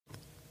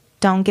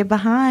Don't get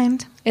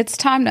behind. It's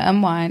time to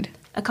unwind.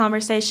 A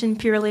conversation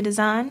purely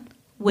designed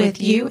with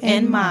you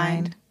in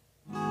mind.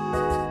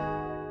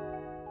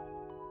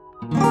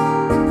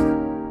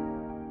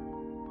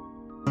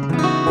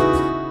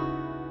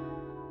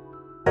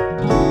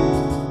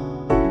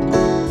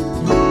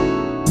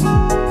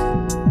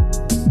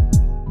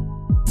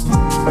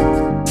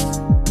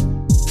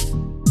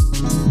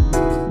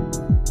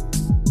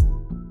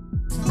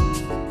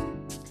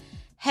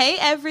 Hey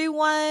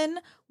everyone,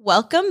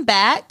 welcome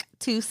back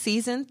to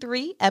season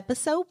 3,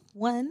 episode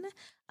 1.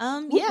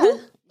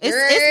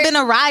 It's been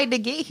a ride to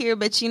get here,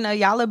 but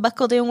y'all are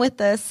buckled in with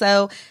us.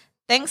 So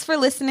thanks for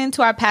listening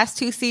to our past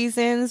 2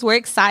 seasons. We're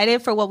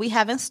excited for what we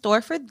have in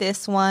store for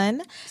this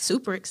one.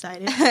 Super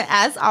excited.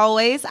 As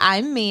always,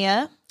 I'm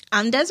Mia.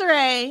 I'm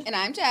Desiree. And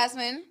I'm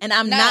Jasmine. And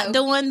I'm not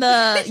doing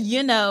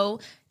the,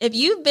 if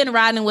you've been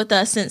riding with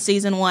us since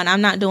season 1,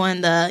 I'm not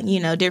doing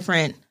the,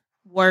 different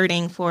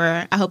wording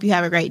for I hope you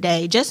have a great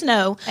day. Just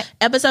know,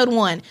 episode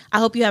 1, I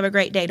hope you have a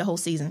great day the whole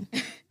season.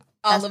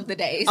 All of the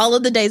days. All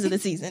of the days of the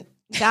season.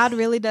 God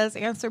really does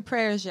answer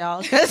prayers, y'all.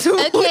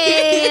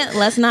 Okay,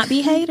 let's not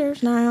be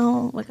haters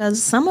now,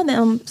 because some of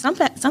them,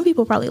 some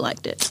people probably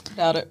liked it.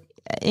 Doubt it.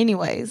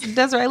 Anyways,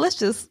 Desiree,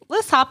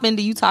 let's hop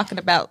into you talking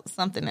about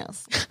something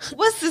else.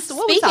 What's this?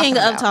 Speaking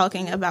of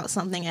talking about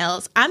something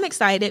else, I'm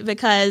excited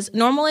because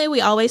normally we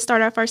always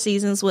start off our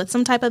seasons with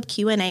some type of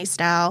Q&A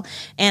style,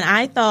 and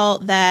I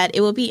thought that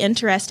it would be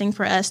interesting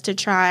for us to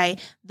try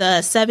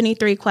the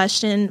 73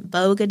 question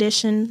Vogue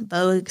edition,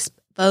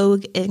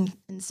 Vogue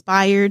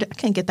inspired. I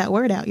can't get that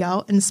word out,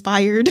 y'all.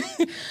 Inspired.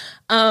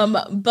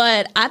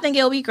 But I think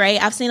it'll be great.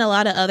 I've seen a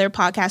lot of other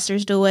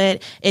podcasters do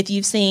it. If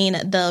you've seen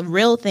The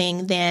Real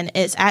Thing, then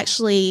it's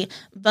actually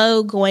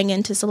Vogue going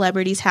into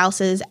celebrities'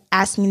 houses,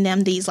 asking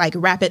them these like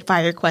rapid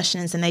fire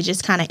questions, and they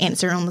just kind of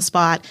answer on the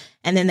spot,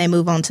 and then they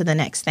move on to the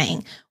next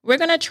thing. We're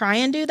going to try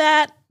and do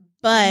that.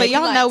 But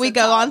y'all know we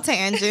go on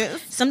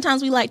tangents.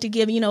 Sometimes we like to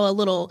give, a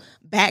little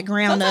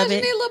background Sometimes of it.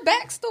 You need a little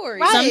backstory.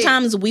 Right.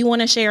 Sometimes we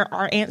want to share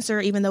our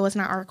answer, even though it's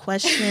not our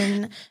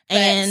question.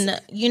 And,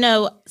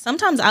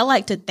 sometimes I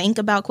like to think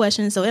about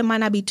questions, so it might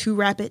not be too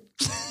rapid.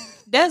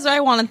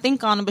 Desiree want to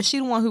think on them, but she's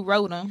the one who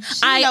wrote them.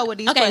 She know what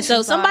these questions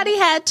so somebody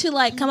had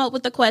to come up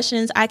with the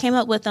questions. I came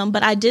up with them,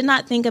 but I did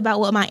not think about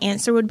what my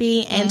answer would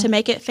be. And to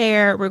make it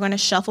fair, we're going to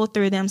shuffle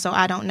through them, so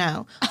I don't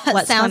know.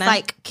 What sounds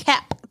like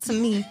cap to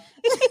me.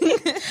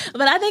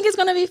 But I think it's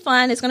going to be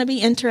fun. It's going to be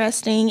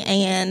interesting,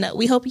 and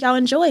we hope y'all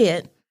enjoy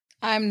it.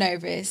 I'm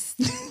nervous.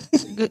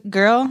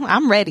 Girl,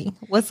 I'm ready.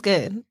 What's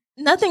good?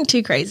 Nothing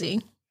too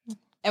crazy.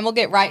 And we'll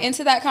get right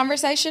into that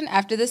conversation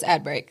after this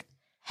ad break.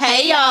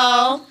 Hey,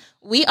 y'all.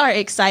 We are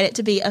excited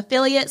to be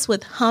affiliates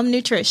with Hum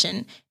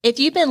Nutrition. If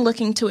you've been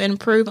looking to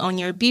improve on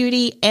your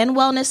beauty and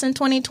wellness in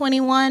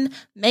 2021,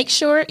 make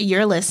sure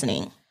you're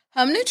listening.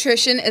 Hum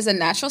Nutrition is a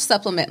natural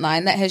supplement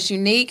line that has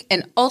unique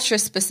and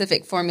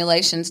ultra-specific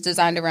formulations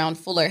designed around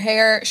fuller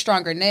hair,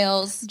 stronger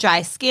nails,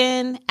 dry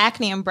skin,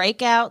 acne and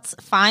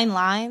breakouts, fine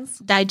lines,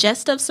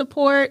 digestive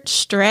support,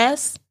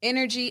 stress,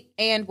 energy,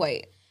 and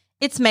weight.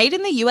 It's made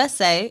in the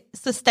USA,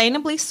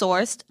 sustainably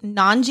sourced,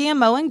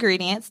 non-GMO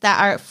ingredients that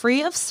are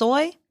free of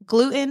soy,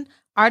 gluten,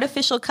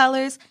 artificial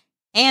colors,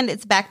 and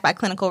it's backed by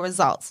clinical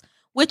results,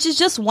 which is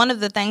just one of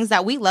the things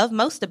that we love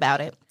most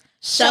about it.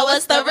 Show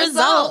us the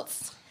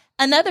results.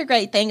 Another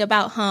great thing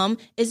about Hum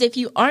is if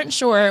you aren't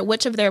sure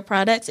which of their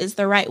products is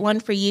the right one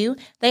for you,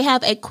 they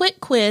have a quick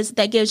quiz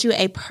that gives you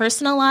a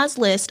personalized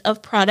list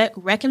of product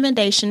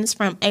recommendations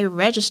from a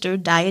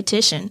registered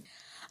dietitian.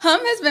 Hum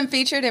has been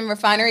featured in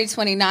Refinery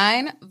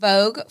 29,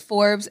 Vogue,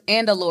 Forbes,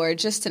 and Allure,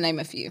 just to name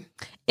a few.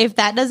 If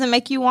that doesn't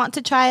make you want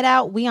to try it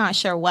out, we aren't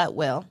sure what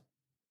will.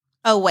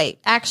 Oh, wait.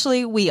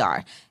 Actually, we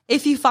are.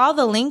 If you follow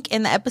the link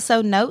in the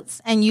episode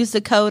notes and use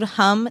the code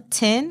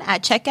HUM10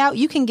 at checkout,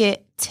 you can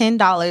get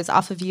 $10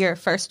 off of your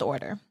first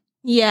order.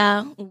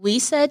 Yeah, we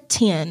said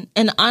 10.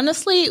 And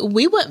honestly,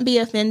 we wouldn't be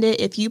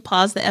offended if you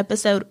pause the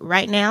episode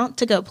right now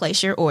to go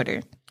place your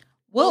order.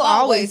 We'll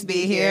always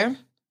be here,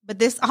 but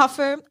this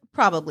offer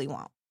probably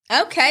won't.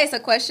 Okay, so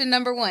question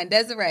number 1,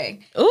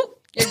 Desiree. Ooh.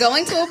 You're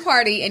going to a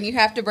party and you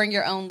have to bring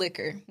your own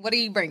liquor. What are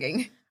you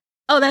bringing?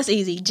 Oh, that's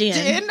easy.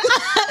 Gin.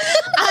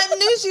 I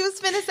knew she was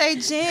finna say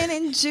gin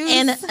and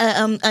juice.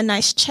 And a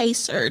nice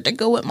chaser to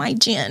go with my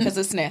gin. Because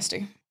it's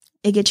nasty.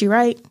 It gets you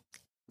right.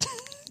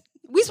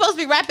 We supposed to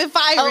be rapid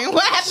firing. Oh,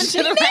 what happened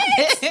to the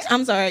rapid?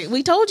 I'm sorry.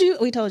 We told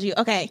you.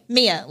 Okay,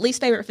 Mia,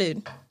 least favorite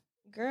food.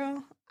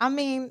 Girl, I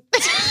mean,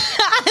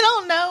 I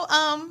don't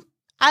know.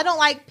 I don't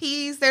like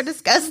peas. They're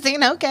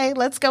disgusting. Okay,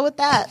 let's go with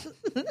that.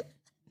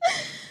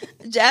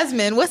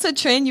 Jasmine, what's a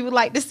trend you would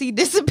like to see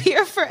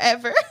disappear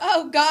forever?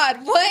 Oh, God,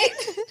 what?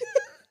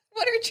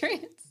 What are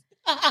trends?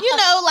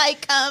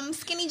 Like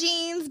skinny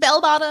jeans,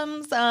 bell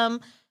bottoms,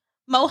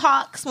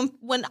 mohawks.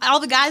 When all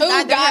the guys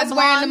dyed their hair guys blonde.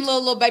 wearing them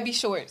little baby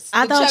shorts.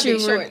 I thought you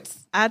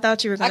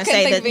were going to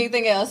say think of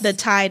anything else. The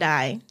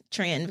tie-dye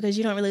trend, because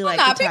you don't really like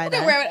the tie-dye. People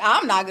can wear it.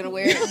 I'm not going to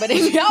wear it, but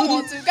if y'all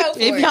want to, go for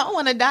it. If y'all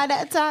want to dye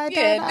that tie,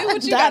 yeah, do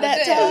what you got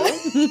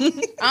to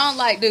do. I don't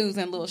like dudes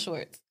in little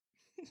shorts.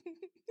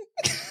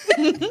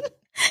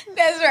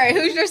 That's right.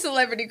 Who's your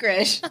celebrity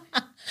crush?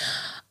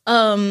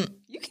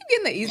 You keep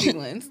getting the easy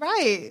ones.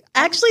 Right.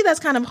 Actually, that's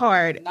kind of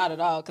hard. Not at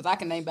all, because I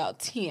can name about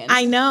 10.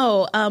 I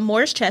know.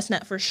 Morris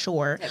Chestnut for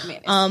sure.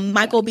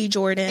 Michael B.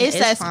 Jordan. It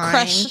says fine.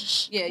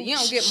 crush. Yeah, you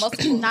don't get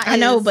multiple. I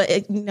know, but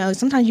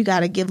sometimes you got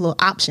to give little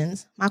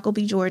options. Michael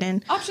B.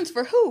 Jordan. Options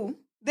for who?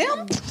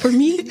 Them? For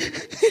me.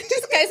 Just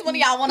in case one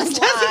of y'all want to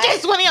Just in slide.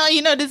 case one of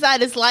y'all,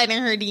 decide to slide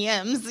in her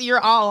DMs. You're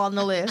all on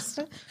the list.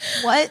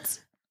 What?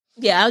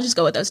 Yeah, I'll just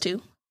go with those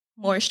two.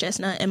 Morris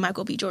Chestnut and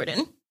Michael B.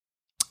 Jordan.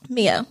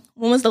 Mia,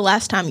 when was the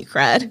last time you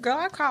cried? Girl,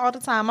 I cry all the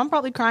time. I'm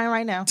probably crying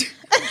right now.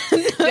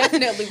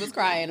 Definitely was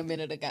crying a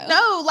minute ago.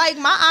 No, like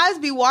my eyes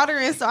be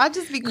watering, so I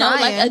just be crying.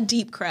 No, like a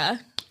deep cry.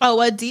 Oh,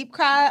 a deep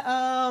cry?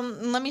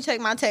 Let me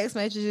check my text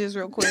messages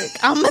real quick.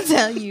 I'm gonna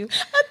tell you. I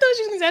thought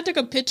she was gonna say I took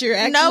a picture.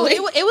 Actually, No,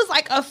 it was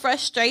like a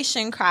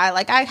frustration cry.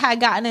 Like I had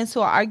gotten into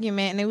an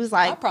argument, and it was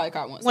I like probably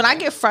cried once. when I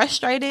get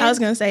frustrated. I was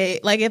gonna say,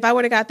 like, if I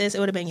would have got this, it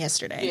would have been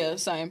yesterday. Yeah,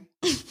 same.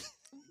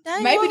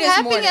 Dang, Maybe what this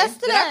happened morning.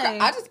 yesterday?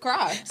 I just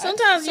cry.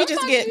 Sometimes you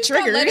just get gotta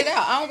triggered. Let it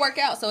out. I don't work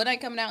out, so it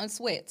ain't coming out in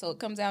sweat. So it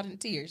comes out in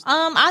tears.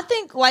 I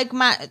think like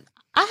I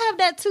have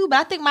that too, but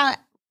I think my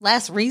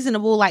last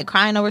reasonable like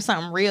crying over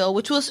something real,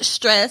 which was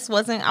stress. I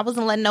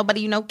wasn't letting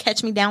nobody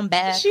catch me down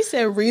bad. She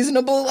said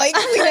reasonable, like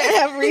we didn't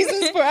have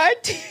reasons for our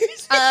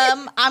tears.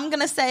 I'm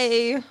gonna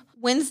say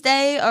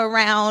Wednesday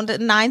around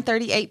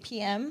 9:38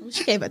 p.m.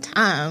 She gave a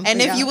time,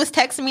 And if you was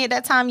texting me at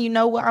that time, you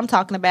know what I'm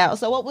talking about.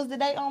 So what was the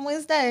date on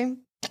Wednesday?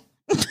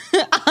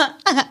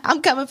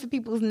 I'm coming for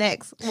people's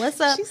necks. What's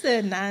up? She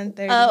said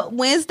 9:30.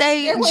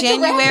 Wednesday,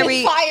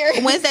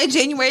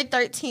 January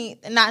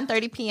 13th,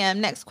 9:30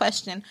 p.m. Next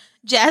question.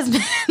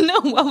 Jasmine,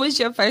 what was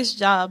your first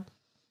job?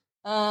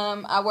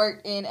 I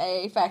worked in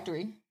a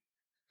factory.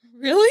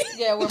 Really?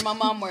 Yeah, where my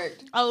mom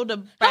worked. Oh,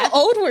 How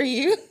old were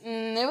you?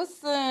 It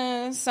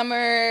was summer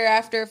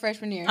after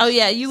freshman year. Oh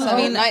yeah, you was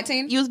being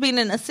 19. You was being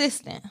an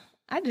assistant.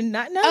 I did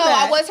not know Oh,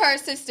 that. I was her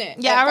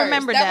assistant. Yeah, at I first.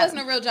 remember that. That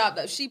wasn't a real job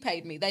though. She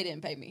paid me. They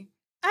didn't pay me.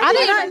 I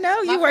did not didn't-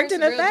 know My you worked first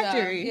in a real job,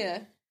 factory. Yeah,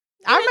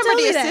 I didn't remember tell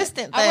the me that.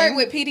 assistant I thing.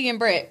 worked with PD and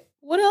Brett.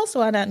 What else do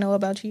I not know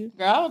about you?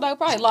 Girl, I don't know,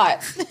 probably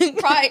lots.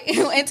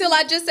 Probably until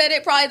I just said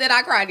it. Probably that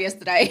I cried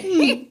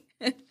yesterday.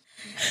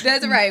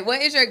 That's right.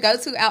 What is your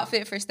go-to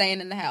outfit for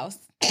staying in the house?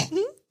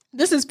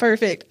 This is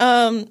perfect.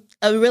 A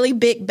really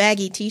big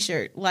baggy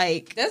T-shirt,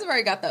 like That's where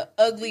I got the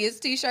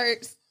ugliest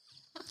t-shirts.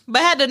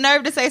 But had the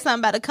nerve to say something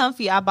about a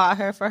comfy I bought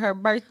her for her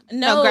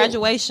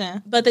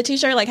graduation. But the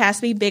T-shirt like has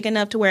to be big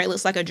enough to where it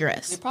looks like a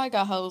dress. It probably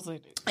got holes in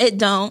it. It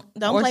don't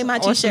Or play my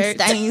some T-shirt.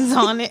 stains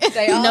on it.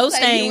 They all No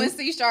say stains.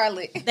 UNC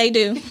Charlotte. They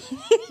do.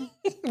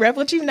 Rep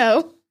what you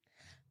know.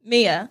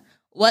 Mia,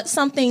 what's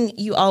something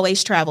you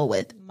always travel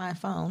with? My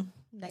phone.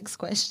 Next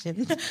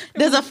question.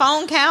 Does a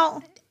phone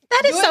count?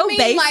 That is Do so it mean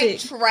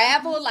basic. like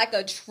travel, like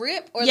a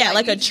trip, or Yeah,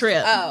 like you a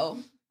trip.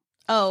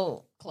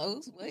 Oh,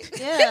 Clothes. What?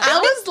 yeah. I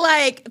was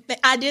like,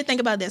 I did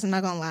think about this. I'm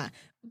not gonna lie,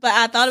 but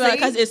I thought about it See?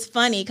 because it's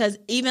funny. Because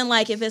even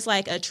like if it's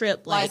like a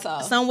trip, like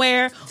Lysol.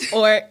 somewhere,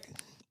 or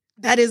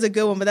that is a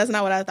good one, but that's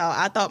not what I thought.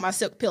 I thought my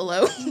silk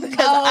pillow because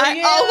Oh, I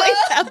yeah. always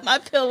have my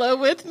pillow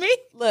with me.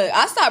 Look,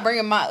 I stopped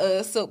bringing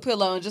my silk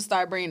pillow and just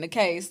started bringing the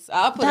case.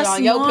 I'll put That's it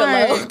on your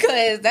smart. pillow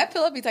because that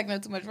pillow be taking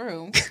up too much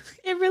room.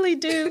 It really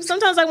do.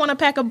 Sometimes I want to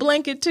pack a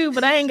blanket too,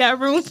 but I ain't got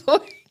room for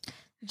it.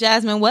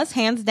 Jasmine, what's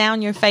hands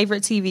down your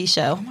favorite TV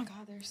show? Oh my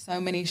God, there's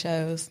so many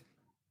shows.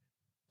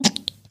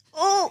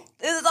 Oh,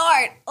 this is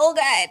hard. Oh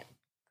God,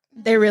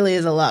 There really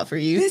is a lot for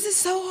you. this is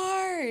so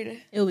hard.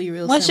 It'll be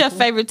real. What's your simple.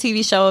 favorite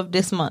TV show of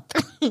this month?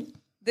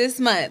 This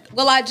month,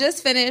 well, I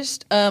just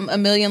finished A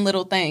Million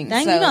Little Things.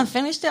 Dang, so you done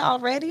finished it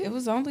already? it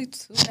was only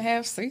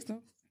 2.5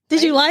 seasons.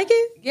 Did you like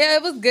it? Yeah,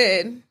 it was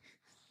good.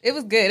 It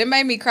was good. It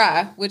made me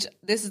cry, which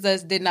This Is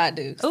Us did not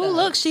do. Oh, so.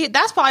 look,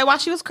 that's probably why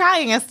she was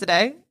crying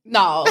yesterday.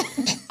 No,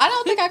 I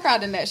don't think I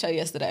cried in that show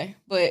yesterday.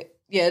 But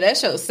yeah, that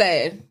show's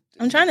sad.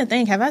 I'm trying to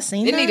think. Have I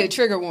seen It that? needed a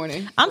trigger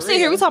warning. I'm For sitting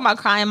here, we real. talking about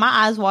crying. My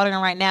eyes watering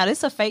right now. This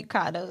is a fake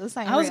cry, though. This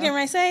ain't I was real. getting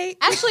ready to say.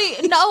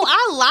 Actually, no,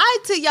 I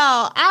lied to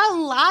y'all. I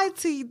lied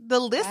to the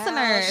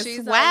listeners. she's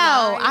a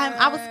Wow. liar.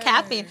 I was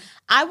capping.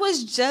 I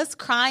was just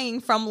crying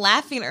from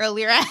laughing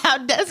earlier at how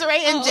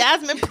Desiree and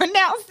Jasmine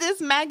pronounced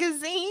this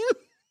magazine.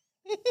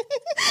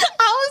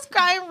 I was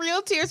crying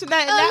real tears from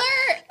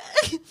that.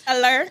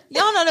 Alert.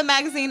 Y'all know the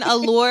magazine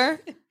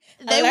Allure?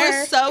 They were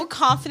Allure. so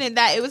confident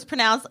that it was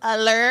pronounced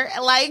Allure.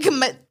 Like,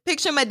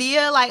 picture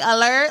Medea, like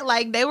Allure.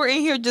 Like, they were in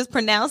here just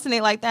pronouncing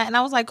it like that. And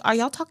I was like, are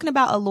y'all talking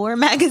about Allure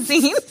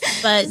magazine?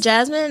 But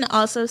Jasmine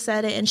also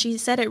said it, and she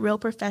said it real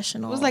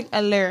professional. It was like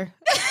Allure.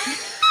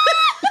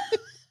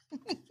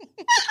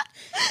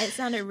 it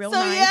sounded real So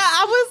nice. yeah,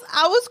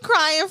 I was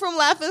crying from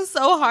laughing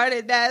so hard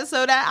at that.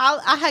 So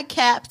that I had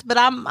capped, but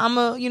I'm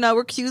a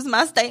recuse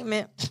my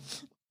statement.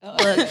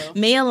 Look,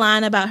 Mia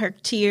lying about her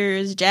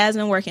tears.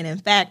 Jasmine working in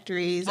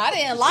factories. I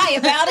didn't lie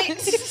about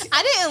it.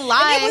 I didn't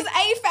lie. It was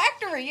a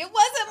factory. It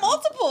wasn't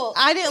multiple.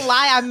 I didn't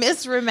lie. I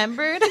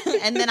misremembered,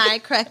 and then I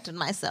corrected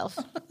myself.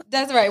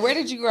 That's right. Where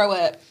did you grow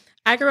up?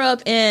 I grew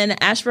up in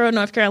Asheboro,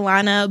 North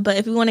Carolina, but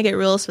if we want to get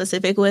real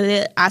specific with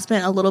it, I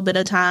spent a little bit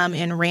of time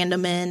in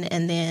Randaman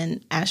and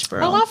then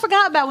Asheboro. Oh, I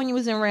forgot about when you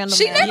was in Randaman.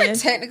 She never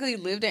technically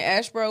lived in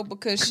Asheboro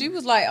because she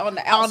was like on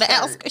the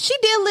outskirts. She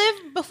did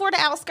live before the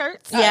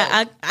outskirts.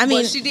 Yeah, I mean,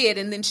 well, she did,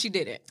 and then she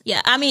didn't.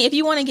 Yeah, I mean, if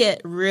you want to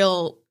get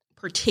real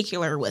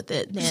particular with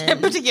it,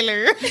 then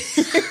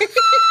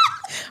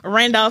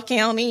Randolph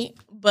County,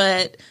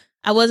 but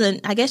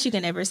I guess you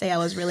can never say I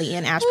was really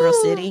in Asheboro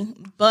City,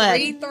 but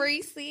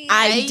 3-3-C.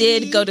 I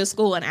did go to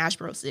school in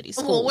Asheboro City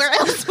Schools. Well, where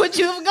else would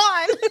you have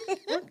gone?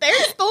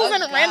 There's schools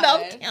in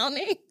Randolph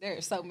County. There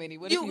are so many.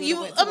 What You if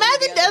you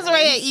imagine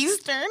Desiree at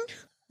Eastern.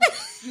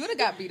 You would have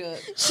got beat up.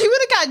 She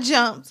would have got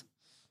jumped.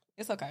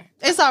 It's okay.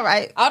 It's all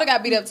right. I would have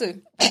got beat up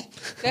too. Go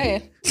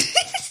ahead.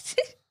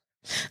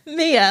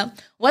 Mia,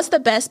 what's the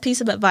best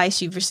piece of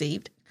advice you've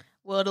received?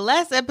 Well, the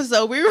last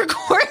episode we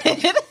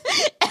recorded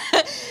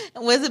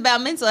was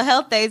about mental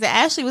health days, and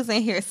Ashley was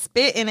in here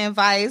spitting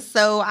advice.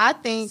 So I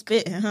think,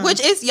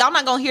 which is, y'all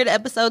not gonna hear the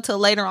episode till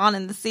later on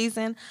in the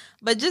season,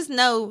 but just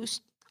know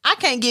I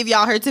can't give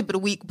y'all her tip of the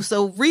week.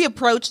 So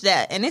reapproach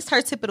that, and it's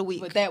her tip of the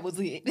week. But that was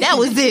it. That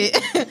was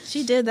it.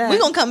 She did that. We're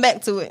gonna come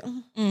back to it.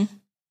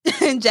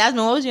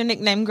 Jasmine, what was your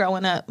nickname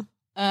growing up?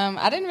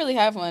 I didn't really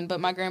have one, but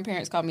my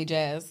grandparents called me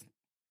Jazz.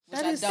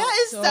 That is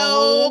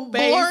so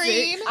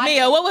boring.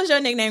 Mia, what was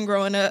your nickname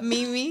growing up?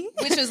 Mimi.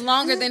 Which is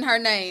longer than her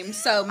name,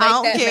 so make I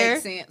don't that care.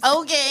 make sense.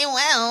 Okay,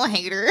 well,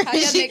 hater. How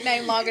your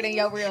nickname longer than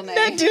your real name?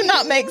 That do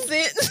not make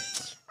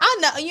sense. I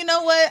know. You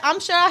know what? I'm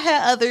sure I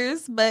had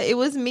others, but it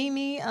was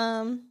Mimi.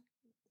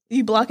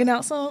 You blocking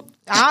out some?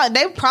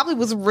 They probably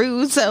was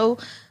rude, so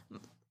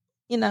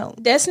you know.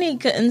 Destiny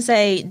couldn't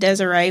say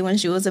Desiree when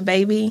she was a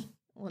baby.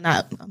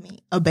 Well,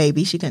 a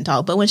baby. She couldn't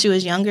talk, but when she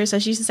was younger, so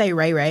she used to say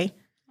Ray Ray.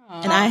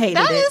 And I hated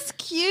it. That is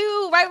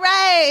cute.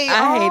 Ray.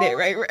 I hate it.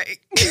 Ray.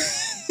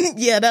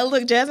 Yeah, that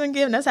look Jasmine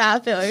giving. That's how I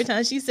felt every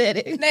time she said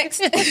it.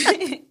 Next.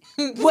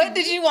 What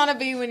did you want to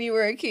be when you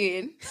were a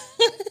kid?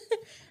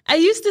 I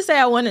used to say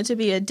I wanted to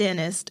be a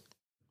dentist,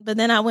 but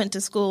then I went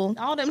to school.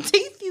 All them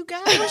teeth you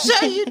got. I'm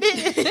sure you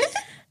did.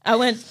 I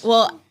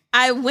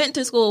went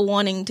to school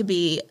wanting to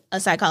be a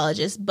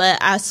psychologist, but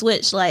I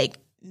switched like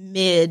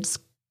mid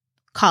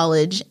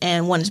college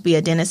and wanted to be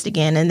a dentist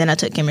again, and then I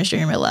took chemistry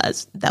and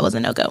realized that was a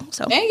no-go.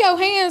 So and your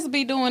hands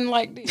be doing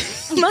like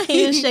this. My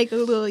hands shake a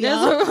little,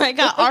 y'all. I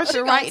got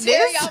Arthur right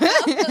there.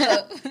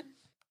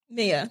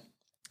 Mia,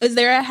 is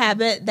there a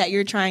habit that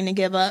you're trying to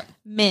give up?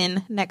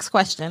 Men. Next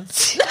question.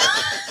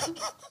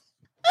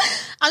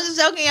 I'm just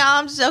joking, y'all.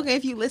 I'm just joking.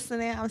 If you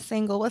listening, I'm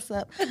single. What's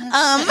up?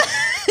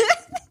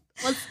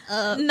 What's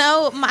up?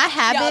 No, my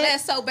habit. Y'all,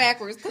 that's so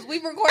backwards because we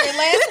recorded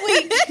last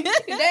week.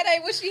 That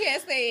ain't what she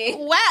had said.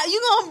 Wow,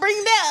 you gonna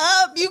bring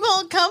that up? You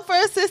gonna come for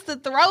a sister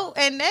throat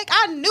and neck?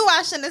 I knew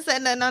I shouldn't have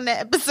said nothing on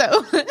that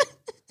episode.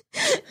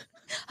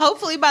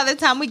 Hopefully, by the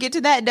time we get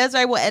to that,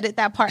 Desiree will edit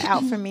that part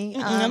out for me.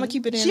 I'm gonna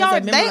keep it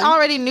in. They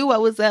already knew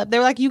what was up. They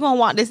were like, "You gonna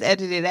want this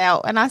edited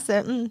out?" And I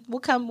said,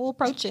 "We'll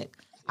approach it."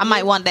 I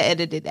might want to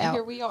edit it out.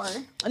 Here we are.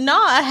 No,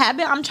 a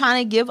habit I'm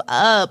trying to give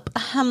up.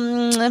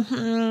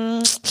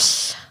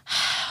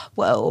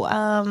 Whoa,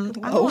 I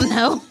don't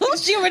know.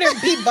 She over there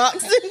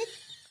beatboxing.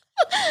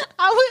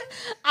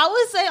 I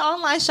would say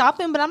online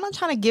shopping, but I'm not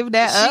trying to give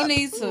that up. She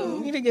needs to. You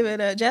need to give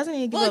it a Jasmine.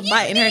 Need to give a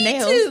bite in her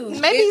nails.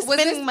 Maybe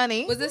spending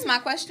money. Was this my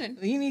question?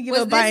 You need to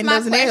give a bite in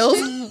those nails.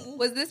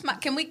 Was this my?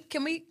 Can we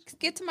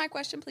get to my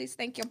question, please?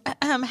 Thank you.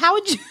 How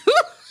would you?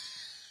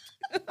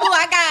 Oh,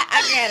 I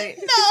got it.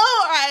 No,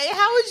 all right.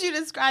 How would you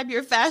describe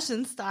your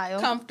fashion style?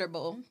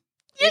 Comfortable.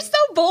 You're so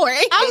boring.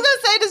 I was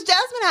gonna say, does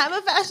Jasmine have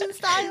a fashion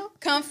style?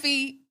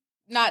 Comfy.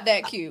 Not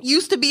that cute.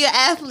 Used to be an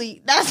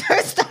athlete. That's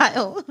her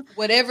style.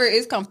 Whatever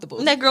is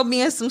comfortable. That girl be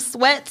in some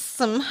sweats,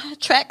 some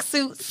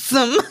tracksuits,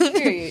 some.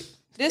 Period.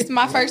 This is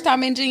my first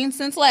time in jeans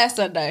since last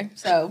Sunday.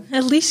 So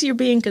at least you're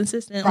being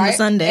consistent on the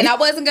Sunday. And I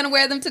wasn't going to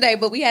wear them today,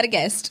 but we had a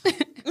guest.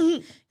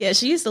 Yeah,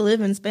 she used to live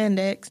in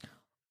spandex.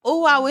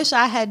 Oh, I wish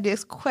I had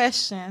this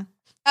question.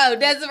 Oh,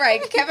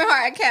 Desiree, Kevin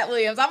Hart and Cat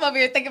Williams. I'm over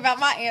here thinking about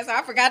my answer.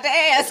 I forgot to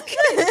ask.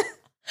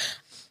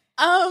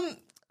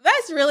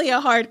 That's really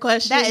a hard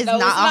question. That is not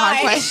a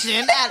hard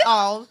question at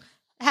all.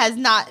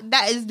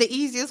 That is the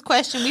easiest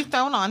question we've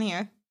thrown on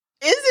here.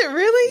 Is it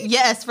really?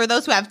 Yes, for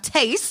those who have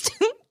taste.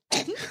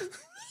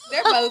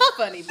 They're both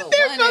funny, but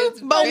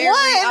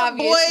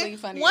obviously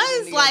funny.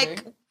 One's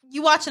like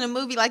you watching a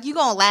movie, like you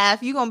gonna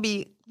laugh, you gonna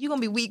be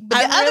weak.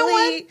 But the other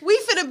one, we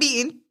finna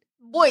be in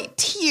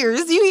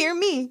tears. You hear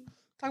me?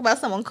 Talk about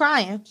someone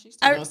crying. She's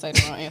still gonna say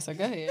the wrong answer.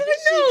 Go ahead. No,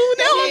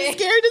 I'm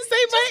scared to say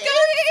my answer.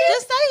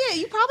 Just say it.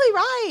 You're probably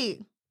right.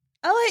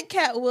 I like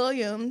Cat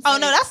Williams. Oh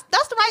no, that's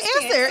the right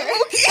answer.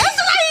 That's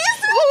the right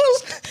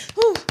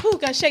answer.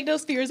 Gotta shake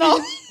those fears off.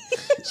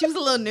 She was a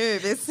little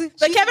nervous.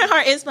 But Kevin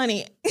Hart is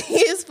funny. He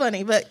is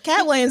funny. But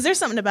Cat Williams, there's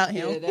something about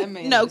him. Yeah, that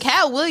man. No,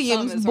 Cat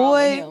Williams,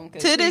 boy.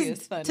 To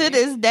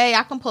this day,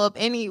 I can pull up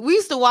any. We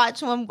used to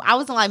watch when I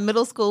was in like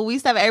middle school. We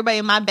used to have everybody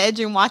in my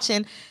bedroom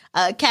watching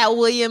Cat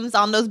Williams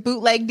on those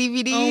bootleg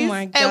DVDs. Oh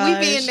my gosh. And we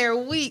be in there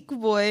weak,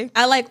 boy.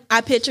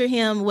 I picture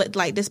him with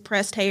like this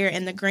pressed hair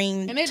and the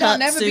green and it don't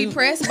never suit. be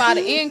pressed by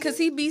the end because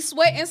he be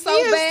sweating so He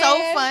is bad.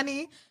 so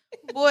funny.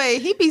 Boy,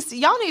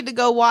 y'all need to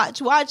go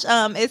watch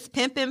It's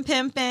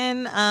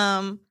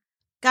Pimpin'.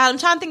 God, I'm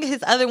trying to think of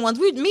his other ones.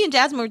 Me and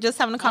Jasmine were just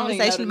having a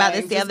conversation about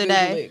this the other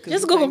day.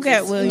 Just Google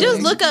Cat Williams.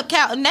 Just look up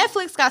Cat.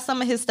 Netflix got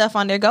some of his stuff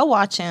on there. Go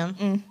watch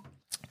him.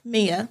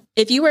 Mia,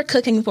 if you were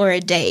cooking for a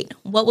date,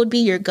 what would be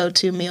your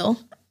go-to meal?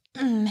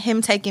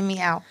 Him taking me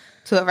out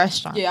to a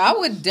restaurant. Yeah, I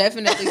would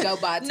definitely go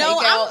buy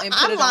takeout and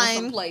put it on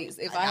some plates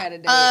if I had a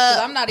date.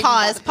 I'm not even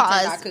about to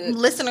pretend I could.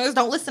 Listeners,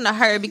 don't listen to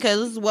her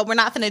because what we're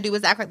not going to do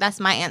is act like that's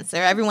my answer.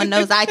 Everyone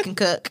knows I can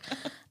cook.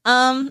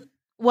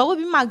 What would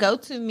be my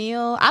go-to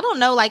meal? I don't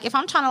know. Like if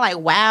I'm trying to like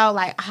wow,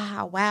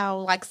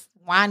 like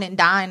wine and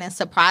dine and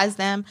surprise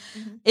them.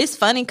 It's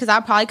funny because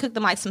I probably cook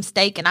them like some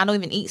steak, and I don't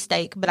even eat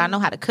steak, but I know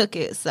how to cook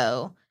it.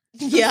 So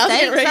yeah,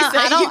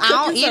 I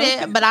don't eat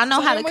it, but I know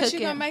how to cook it. What you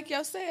gonna make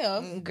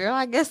yourself, girl?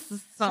 I guess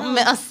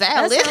something a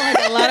salad. That sounds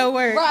like a lot of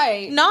work,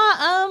 right? No,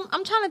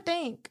 I'm trying to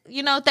think.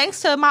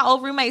 Thanks to my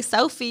old roommate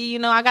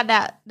Sophie, I got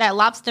that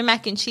lobster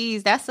mac and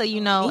cheese. That's a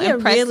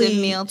impressive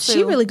meal too.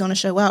 She really gonna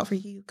show out for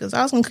you because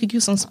I was gonna cook you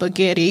some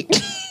spaghetti.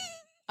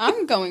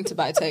 I'm going to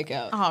buy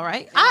takeout. All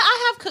right,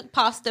 I have cooked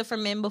pasta for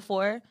men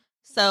before.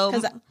 So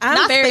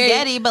not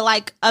spaghetti, but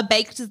like a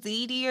baked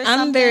ziti or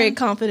something. I'm very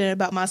confident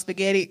about my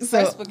spaghetti.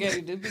 So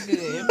spaghetti did be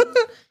good.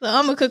 So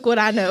I'm gonna cook what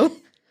I know.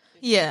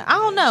 Yeah, I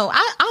don't know.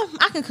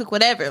 I can cook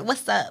whatever.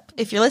 What's up?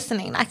 If you're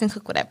listening, I can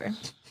cook whatever.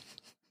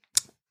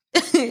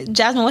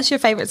 Jasmine, what's your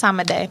favorite time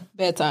of day?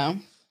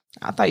 Bedtime.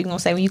 I thought you were gonna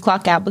say when you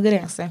clock out, but good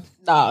answer.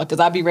 No, because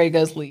I be ready to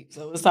go to sleep.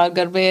 So it's time to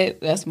go to bed.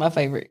 That's my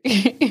favorite.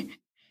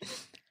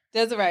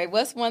 Desiree,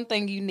 what's one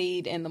thing you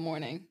need in the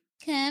morning?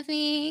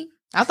 Coffee.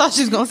 I thought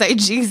she was gonna say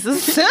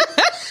Jesus.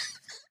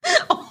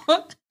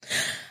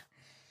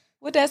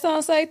 What that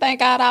song say?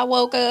 Thank God I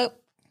woke up.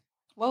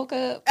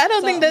 I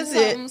don't think that's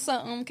it.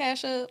 Something.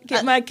 Cash up.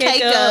 Get my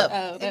cake up.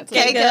 Oh, that's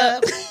cake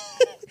up.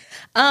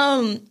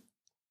 I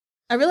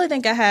really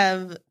think I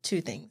have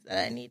two things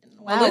that I need.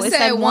 Well, it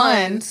said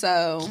one,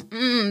 so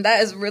that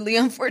is really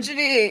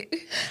unfortunate.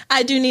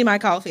 I do need my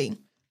coffee.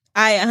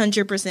 I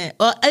 100%.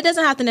 Well, it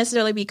doesn't have to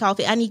necessarily be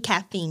coffee. I need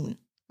caffeine.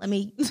 Let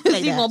me say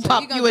you that. gonna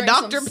pop you a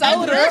Dr.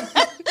 Pepper,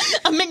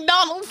 a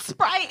McDonald's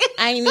Sprite.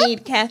 I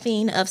need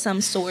caffeine of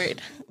some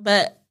sort.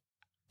 But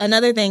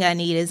another thing I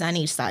need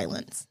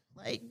silence.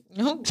 Like,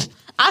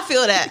 I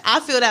feel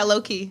that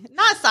low key.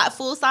 Not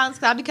full silence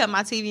because I be cutting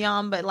my TV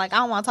on, but like I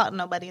don't want to talk to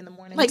nobody in the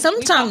morning. Like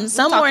sometimes,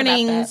 some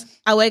mornings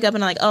I wake up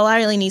and I'm like, oh, I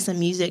really need some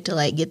music to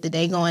like get the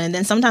day going. And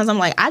then sometimes I'm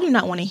like, I do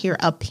not want to hear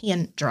a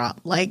pin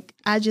drop. Like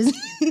I just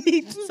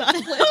need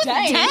silence.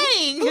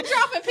 Dang. Who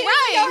dropping pins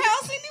in your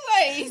house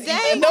anyways?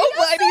 Dang.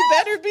 Nobody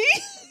better be.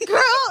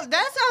 Girl,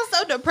 that sounds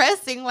so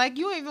depressing. Like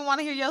you don't even want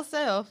to hear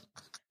yourself.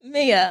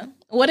 Mia,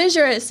 what is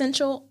your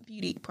essential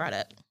beauty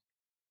product?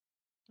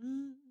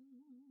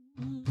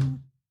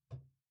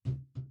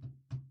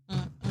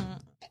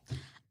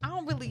 I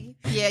don't really.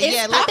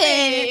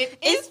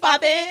 It's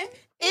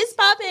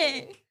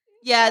popping.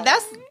 Yeah,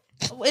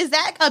 is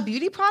that a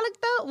beauty product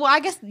though? Well, I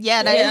guess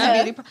that is a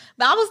beauty product.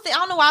 But I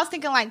don't know why I was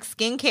thinking like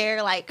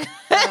skincare, like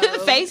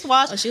face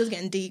wash. Oh, she was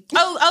getting deep.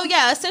 Oh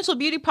yeah, essential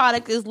beauty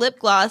product is lip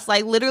gloss.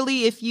 Like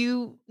literally, if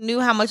you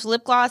knew how much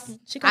lip gloss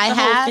she got the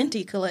whole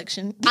Fenty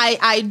collection.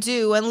 I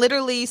do, and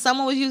literally,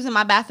 someone was using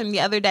my bathroom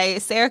the other day.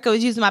 Serica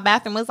was using my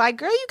bathroom. Was like,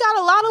 "Girl, you got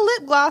a lot of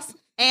lip gloss,"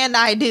 and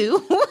I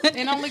do.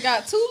 And only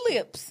got 2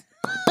 lips.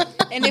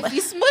 And if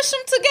you smush them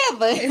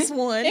together, it's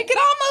one. It could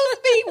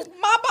almost be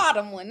my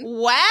bottom one.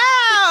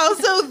 Wow.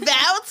 So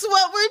that's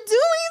what we're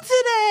doing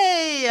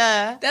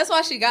today. That's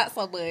why she got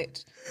so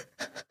much.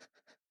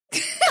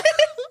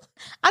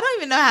 I don't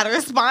even know how to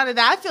respond to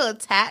that. I feel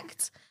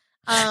attacked.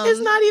 It's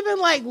not even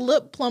like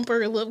lip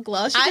plumper lip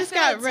gloss. She just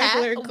got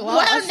regular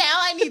gloss. Well, now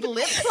I need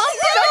lip plumper.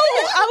 No,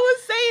 I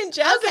was saying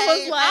Jasmine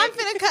was like,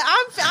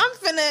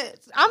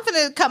 I'm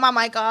finna cut my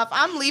mic off.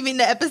 I'm leaving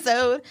the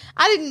episode.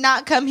 I did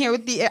not come here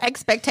with the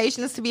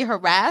expectations to be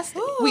harassed.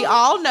 Ooh. We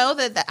all know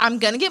that I'm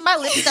gonna get my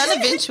lips done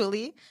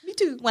eventually. Me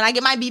too. When I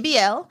get my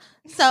BBL.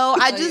 So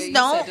I just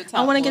don't.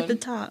 I want to get the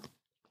top.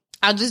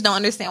 I just don't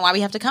understand why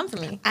we have to come for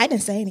me. I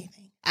didn't say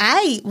anything.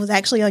 I was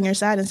actually on your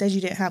side and said you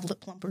didn't have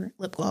lip plumper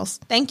lip gloss.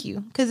 Thank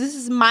you, because this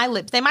is my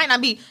lips. They might not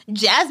be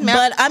Jasmine,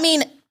 but I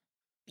mean,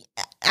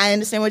 I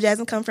understand where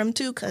Jasmine come from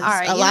too. Because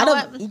a lot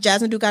of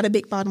Jasmine do got a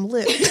big bottom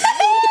lip. It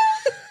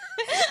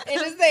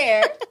is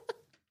there.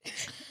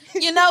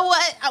 You know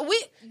what?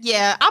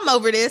 I'm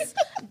over this.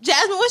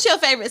 Jasmine, what's your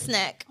favorite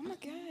snack? Oh my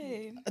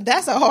god,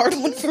 that's a hard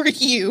one for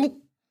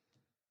you.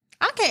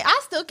 I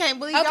still can't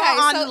believe y'all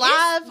on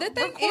live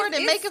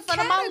recording making fun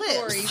of my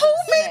lips. Who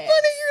made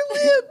fun of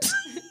your lips?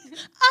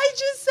 I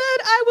just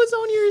said I was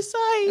on your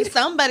side.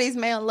 Somebody's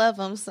man love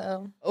them,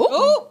 so.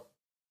 Ooh.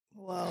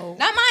 Whoa.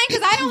 Not mine,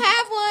 because I don't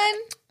have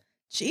one.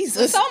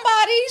 Jesus.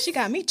 Somebody. She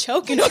got me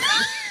choking.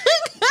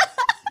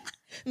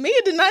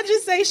 Mia did not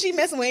just say she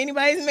messing with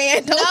anybody's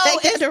man.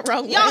 Don't take it the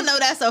wrong way. Y'all know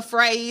that's a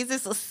phrase.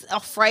 It's a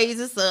phrase.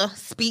 It's a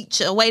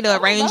speech, a way to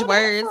arrange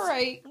words.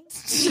 Right. Not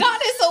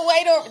it's a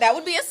way to. That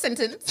would be a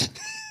sentence.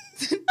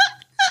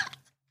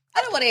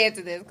 I don't want to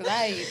answer this because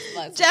I eat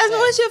lots. Jasmine,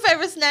 what's your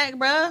favorite snack,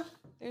 bruh?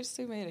 There's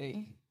too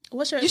many.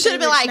 What's your You should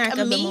have been like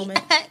me? me,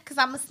 because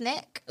I'm a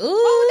snack. Ooh, Why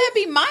would that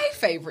be my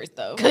favorite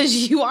though? Because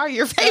you are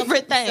your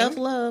favorite thing.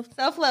 Self-love.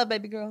 Self-love,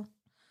 baby girl.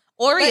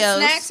 But Oreos.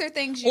 snacks are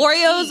things you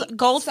Oreos, eat.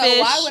 Goldfish. So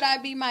why would I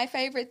be my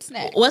favorite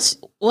snack?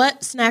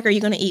 What snack are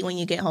you going to eat when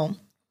you get home?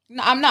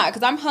 No, I'm not,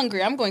 because I'm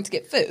hungry. I'm going to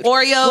get food.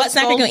 Oreos. What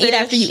snack are you going to eat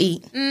after you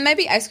eat?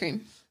 Maybe ice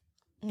cream.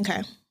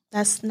 Okay.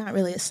 That's not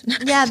really a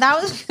snack. Yeah,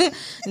 that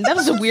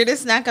was the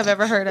weirdest snack I've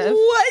ever heard of.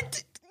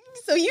 What?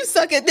 So you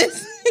suck at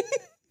this.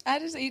 I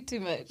just eat too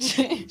much.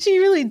 She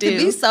really To do.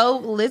 be so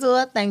little,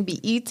 that thing be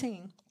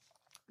eating.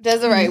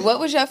 Desiree, what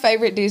was your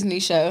favorite Disney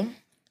show?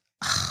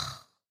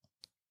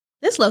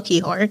 This low-key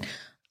hard.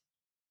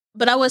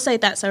 But I would say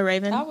That's So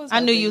Raven. I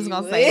knew you was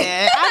going to say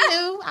that.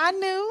 I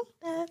knew.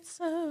 That's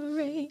so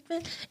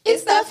Raven.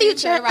 It's the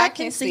future I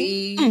can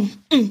see.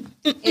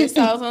 It's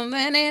all something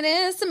and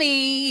it's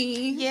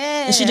me.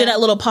 Yeah. And she did that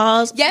little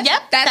pause Yep,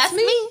 that's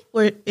me.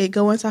 where it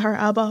go into her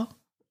eyeball.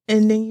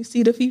 And then you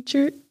see the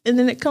future. And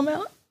then it come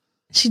out.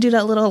 She do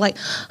that little like,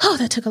 oh,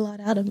 that took a lot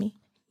out of me.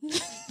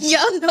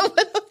 Y'all know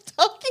what I'm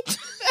talking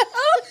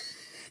about.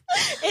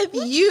 If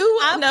you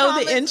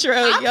know the intro,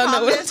 y'all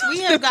know what I'm talking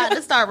we have got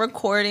to start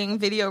recording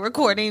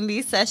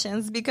these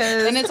sessions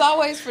because And it's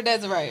always for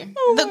Desiree.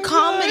 the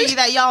comedy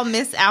that y'all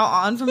miss out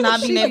on from not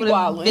being She able to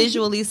wildin'.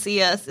 visually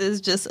see us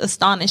is just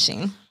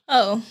astonishing.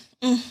 Oh,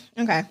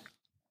 okay.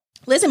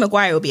 Lizzie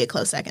McGuire will be a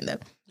close second, though.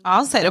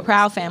 I'll say the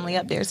Proud Family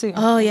up there too.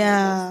 Oh,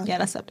 yeah. Yeah,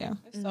 that's up there.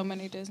 There's so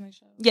many Disney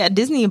shows. Yeah,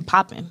 Disney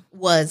popping.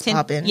 Was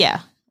popping.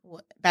 Yeah,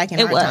 Back in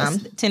it our was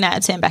time. 10 out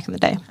of 10 back in the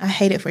day. I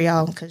hate it for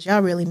y'all because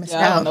y'all really missed Yeah,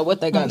 I out. don't know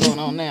what they got going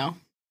on now.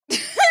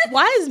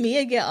 Why does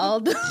Mia get all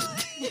the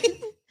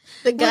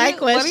guy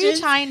questions? What are you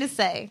trying to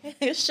say?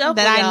 Shuffle,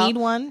 That I y'all. need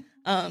one?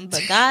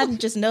 But God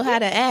just know how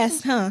to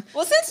ask, huh?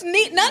 Well, since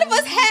none of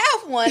us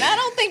have one, I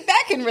don't think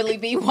that can really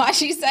be why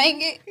she's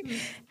saying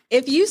it.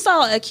 If you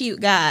saw a cute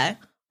guy,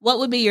 what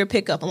would be your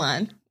pickup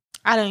line?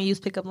 I don't use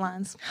pickup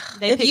lines.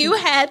 If you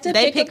had to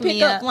pick a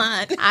pickup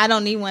line. I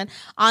don't need one.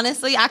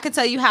 Honestly, I could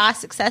tell you how I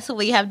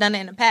successfully have done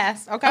it in the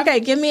past. Okay,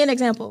 give me an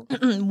example.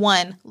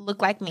 1,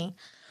 look like me.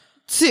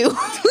 2,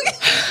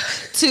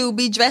 2,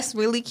 be dressed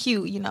really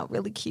cute. You know,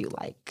 really cute.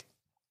 Like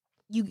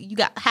you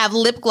got have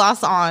lip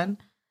gloss on.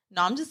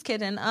 No, I'm just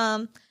kidding.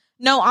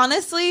 No,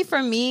 honestly,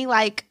 for me,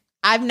 like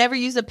I've never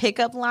used a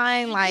pickup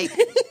line like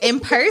in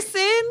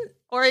person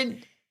or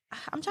I'm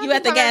trying You to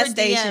at the think if I gas ever DM.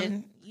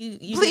 station.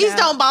 You Please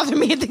don't bother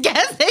me at the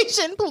gas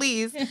station,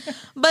 please.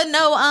 But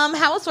no,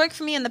 how it's worked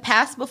for me in the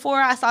past before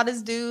I saw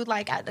this dude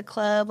like at the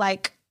club,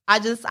 like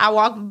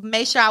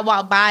made sure I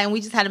walked by and we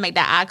just had to make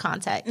that eye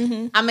contact.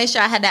 Mm-hmm. I made sure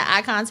I had that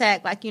eye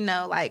contact, like, you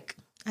know, like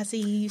I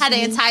see you. had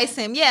to entice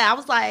him. Yeah, I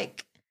was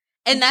like,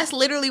 and that's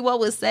literally what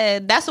was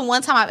said. That's the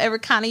one time I've ever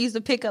kind of used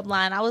a pickup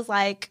line. I was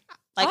like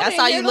I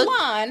saw you look.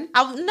 Line.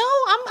 I'm getting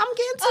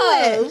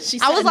to it.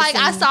 She's I was setting like,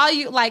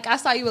 the I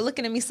saw you were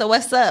looking at me. So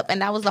what's up?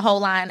 And that was the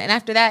whole line. And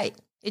after that,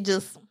 it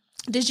just.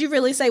 Did you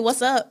really say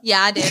what's up?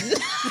 Yeah, I did.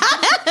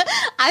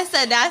 I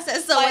said that. I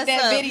said so. Like what's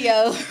that up?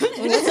 video.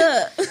 What's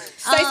up?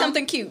 Say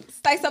something cute.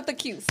 Say something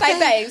cute. Say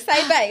babe.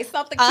 Say babe.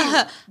 Something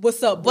cute.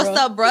 What's up, bro? What's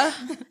up,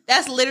 bruh?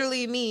 That's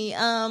literally me.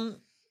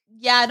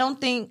 Yeah, I don't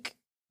think.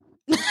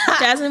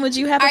 Jasmine, would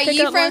you have a Are pickup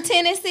you from line?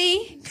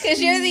 Tennessee?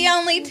 Because you're the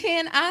only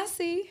 10 I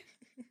see.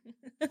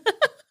 I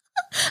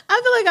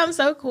feel like I'm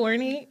so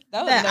corny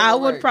That would that never I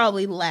would work.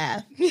 probably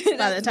laugh by the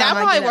time That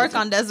I probably get work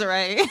out. on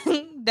Desiree.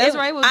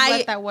 Desiree would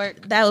let that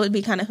work. That would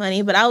be kind of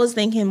funny, but I was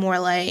thinking more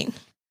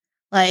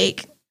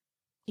like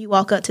you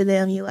walk up to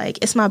them, you like,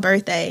 it's my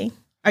birthday.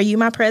 Are you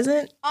my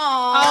present?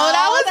 Oh,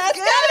 that was that's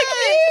good. kinda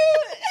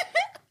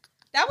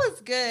That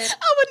was good.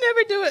 I would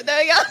never do it though,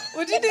 y'all. cute.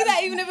 Would you do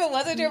that even if it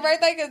wasn't your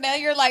birthday? Because now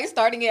you're like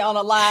starting it on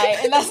a lie,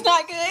 and that's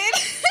not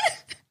good.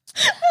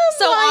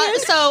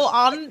 So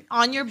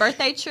on your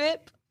birthday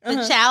trip,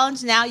 the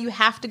challenge now you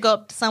have to go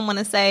up to someone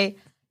and say,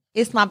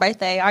 "It's my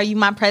birthday. Are you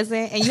my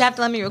present?" And you have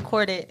to let me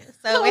record it.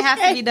 So it has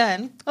to be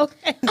done.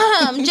 Okay.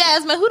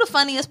 Jasmine, who the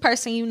funniest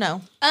person you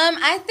know?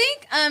 I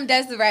think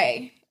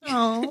Desiree.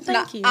 Oh,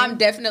 thank you. I'm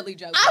definitely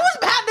joking. I was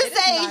about to It is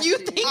say not you you.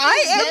 think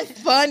I am it's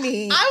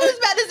funny. I was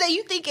about to say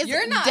you think it's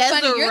You're not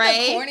Desiree. funny. You're the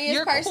corniest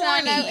You're person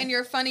I know, corny. and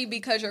you're funny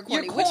because you're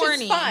corny, You're which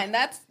corny. is fine.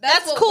 That's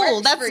what cool. works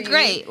for That's you.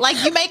 great.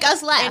 Like you make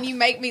us laugh. And you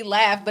make me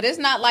laugh, but it's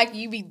not like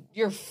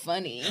you're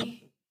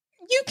funny.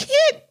 You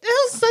can't.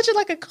 That was such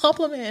a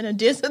compliment and a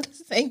diss at the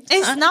same time.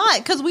 It's not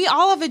because we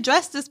all have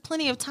addressed this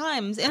plenty of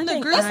times in the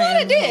group. That's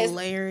not a diss.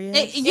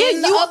 Hilarious.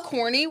 In a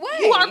corny way.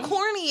 You are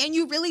corny and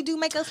you really do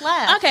make us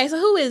laugh. Okay, so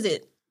who is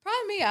it?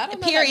 Probably me. I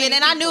don't know. Period.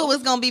 And I knew it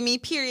was gonna be me.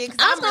 Period. 'Cause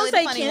I was I'm gonna really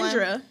say the funny one.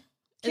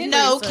 Kendra.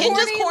 No, Kendra.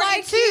 Kendra's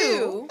corny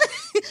too.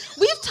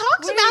 We've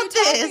talked What about are you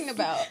this. talking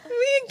about? Me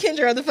and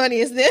Kendra are the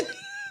funniest then.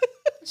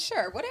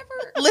 Sure, whatever.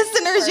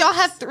 Listeners, y'all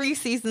have 3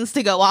 seasons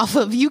to go off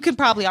of. You can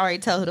probably already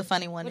tell who the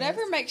funny one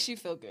Whatever is. makes you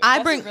feel good. I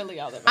That's bring- really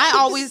all that I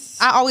matters.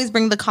 always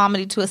bring the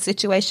comedy to a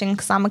situation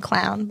because I'm a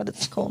clown, but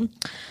it's cool.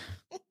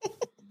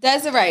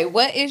 Desiree,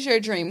 what is your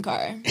dream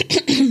car?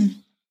 I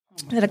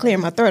had to clear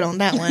my throat on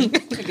that one.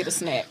 To get a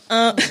snack.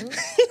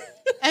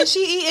 And she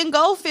eating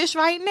goldfish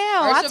right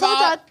now. First I of told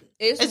all, y'all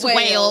it's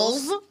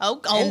whales.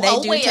 whales. And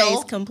they do whale.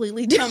 taste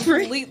completely different.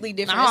 Completely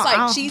different. I It's like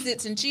don't-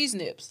 Cheez-Its and Cheese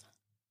Nips.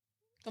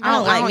 I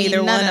don't like eat neither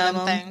none one of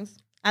them them. things.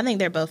 I think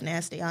they're both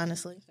nasty,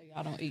 honestly. So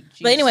y'all don't eat cheese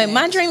But anyway, my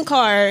snacks. dream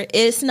car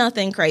is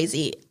nothing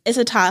crazy. It's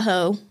a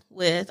Tahoe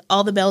with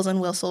all the bells and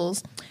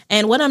whistles.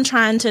 And what I'm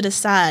trying to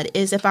decide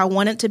is if I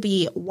want it to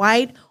be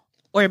white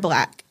or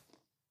black.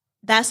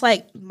 That's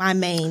like my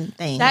main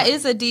thing. That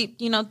is a deep,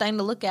 thing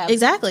to look at.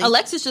 Exactly.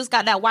 Alexis just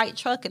got that white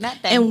truck and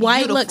that thing. and white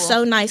beautiful. looks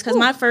so nice because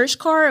my first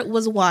car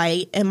was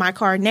white and my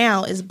car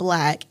now is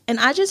black. And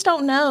I just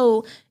don't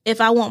know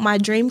if I want my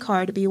dream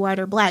car to be white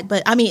or black.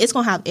 But I mean, it's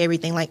going to have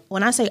everything. Like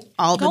when I say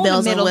all the Go in the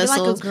bells middle, and be like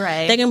a whistles,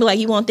 gray. they're going to be like,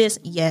 you want this?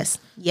 Yes,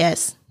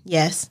 yes,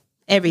 yes,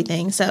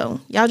 everything.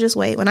 So y'all just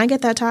wait. When I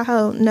get that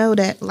Tahoe, know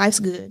that life's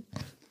good.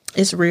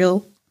 It's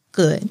real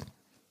good.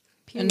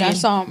 And that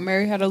song,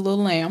 Mary Had a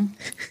Little Lamb.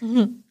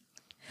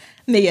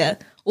 Mia,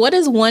 what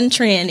is one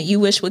trend you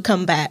wish would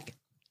come back?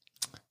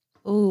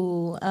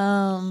 Ooh,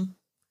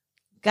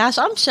 gosh,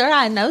 I'm sure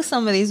I know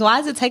some of these. Why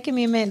is it taking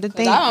me a minute to 'Cause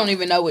think? I don't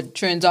even know what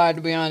trends are,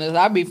 to be honest.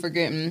 I be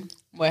forgetting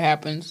what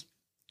happens.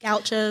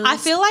 Gauchos. I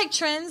feel like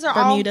trends are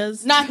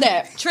Bermudas. Not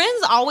that.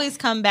 Trends always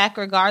come back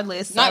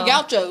regardless. Not so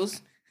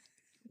gauchos.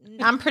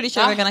 I'm pretty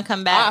sure they're gonna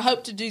come I back.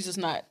 hope to Jesus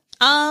not.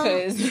 Um,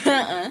 Because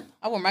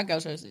I wore my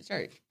gauchos to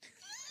church.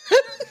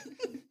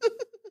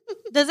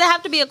 does it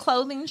have to be a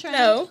clothing trend?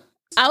 No.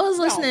 I was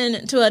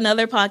listening to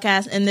another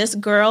podcast and this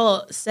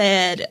girl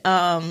said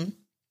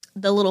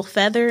the little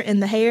feather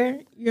in the hair.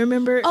 You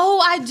remember? Oh,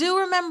 I do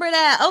remember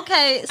that.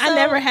 Okay, so, I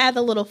never had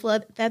the little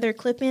feather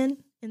clip in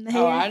the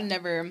hair. Oh, I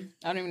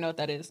don't even know what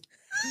that is.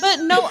 But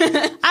no,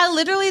 I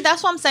literally,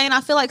 that's what I'm saying.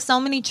 I feel like so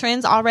many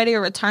trends already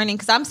are returning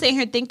because I'm sitting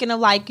here thinking of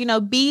like,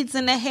 beads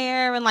in the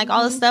hair and like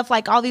all this stuff,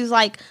 like all these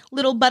like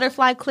little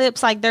butterfly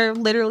clips, like they're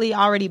literally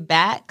already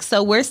back.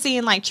 So we're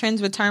seeing like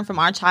trends return from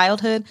our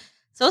childhood.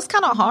 So it's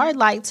kind of hard,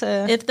 like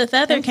to. If the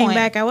feather came pinpoint.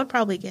 back, I would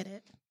probably get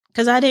it.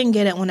 Because I didn't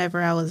get it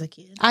whenever I was a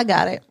kid. I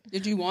got it.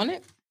 Did you want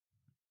it?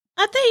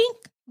 I think.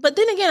 But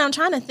then again, I'm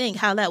trying to think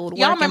how that would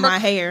Y'all work in remember- my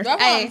hair.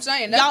 That's Hey, what I'm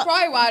saying. That's y'all-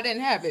 probably why I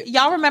didn't have it.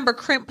 Y'all remember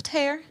crimped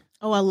hair?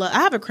 Oh, I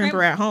have a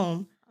crimper at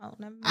home. Oh,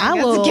 never mind. I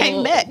Guess will it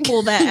came back.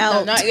 pull that No,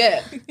 out. not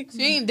yet.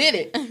 She ain't did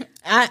it.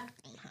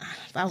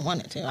 If I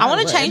wanted to. I want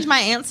would. to change my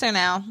answer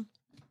now.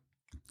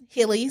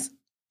 Hillies.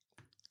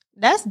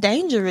 That's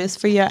dangerous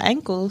for your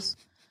ankles.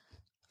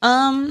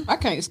 I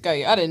can't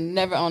skate. I didn't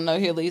never own no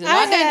Heelys. And I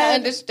I didn't had-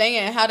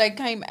 understand how they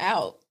came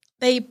out.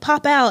 They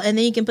pop out and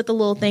then you can put the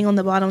little thing on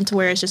the bottom to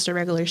where it's just a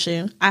regular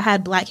shoe. I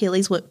had black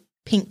Hillies with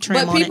pink trim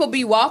But on people it.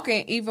 be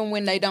walking even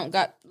when they don't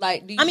got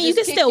like. Do you I mean, you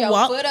just can kick still your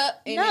walk. Foot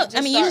up and No, it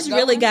I mean, you start just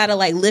really going? gotta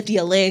like lift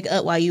your leg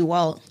up while you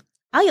walk.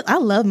 I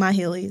love my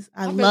Hillies.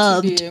 I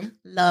bet you did.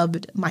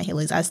 loved my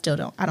Hillies. I still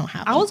don't. I don't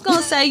have them. I was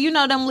gonna say,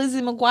 them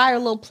Lizzie McGuire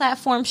little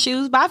platform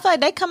shoes, but I feel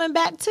like they coming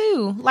back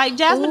too. Like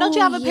Jasmine, don't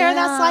you have a pair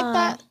that's like yeah.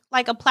 that,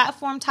 like a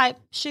platform type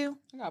shoe,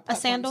 I got a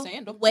platform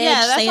sandal? Wedge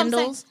that's what I'm saying.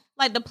 sandals.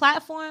 Like the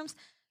platforms.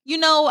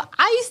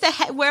 I used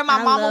to wear my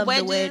I mama love the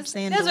wedges. wedge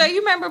sandal. That's right. You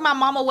remember my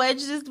mama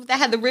wedges that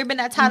had the ribbon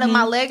that tied up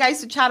my leg? I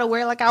used to try to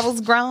wear like I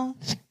was grown.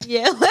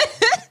 Yeah,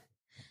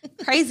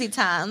 crazy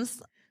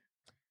times.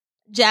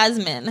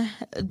 Jasmine,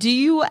 do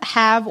you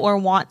have or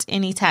want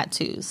any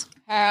tattoos?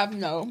 Have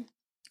no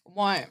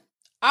want.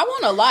 I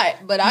want a lot,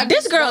 but I This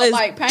just girl don't is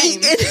like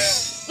pain.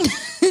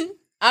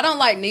 I don't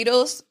like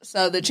needles,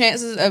 so the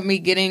chances of me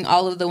getting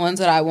all of the ones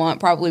that I want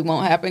probably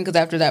won't happen because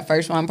after that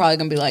first one, I'm probably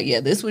gonna be like,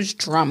 "Yeah, this was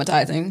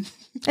traumatizing.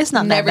 It's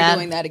not Never that bad.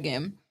 doing that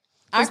again."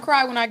 I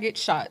cry when I get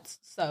shots,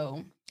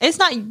 so It's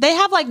not. They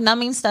have like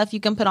numbing stuff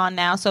you can put on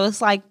now, so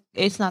it's like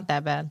it's not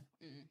that bad.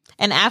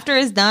 And after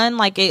it's done,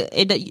 like it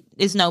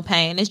is no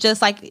pain. It's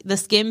just like the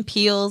skin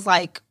peels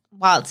like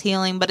while it's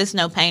healing, but it's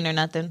no pain or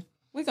nothing.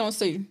 we're gonna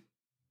see.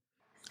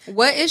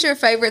 What is your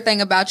favorite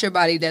thing about your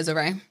body,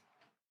 Desiree?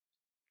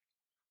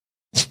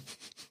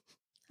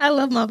 I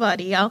love my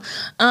body, y'all.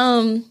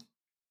 I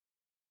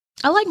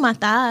like my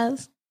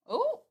thighs.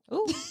 Oh,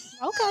 Ooh,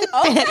 okay.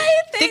 okay.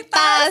 Thick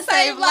thighs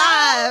save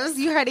lives.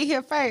 You heard it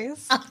here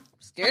first.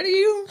 Scared of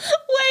you?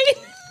 Wait,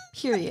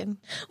 Period.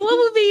 what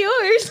would be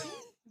yours?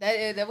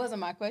 That wasn't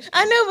my question.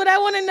 I know, but I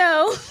want to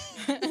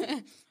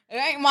know. It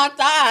ain't my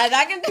thighs.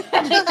 I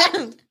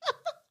can.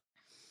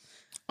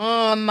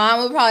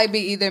 Mine would probably be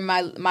either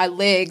my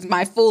legs,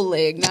 my full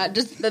leg, not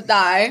just the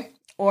thigh,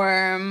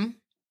 or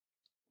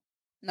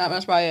not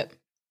that's probably it,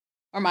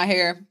 or my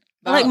hair.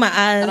 I like my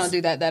eyes. I don't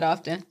do that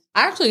often.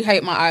 I actually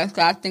hate my eyes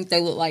because I think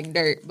they look like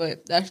dirt,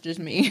 but that's just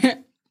me.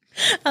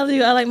 I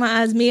like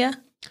my eyes, Mia.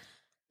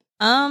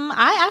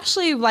 I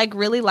actually like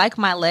really like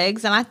my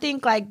legs, and I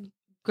think like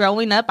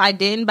growing up, I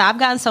didn't. But I've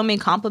gotten so many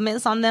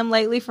compliments on them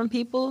lately from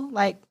people.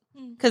 Like,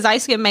 because I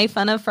used to get made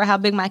fun of for how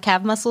big my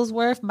calf muscles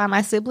were by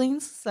my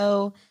siblings.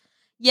 So,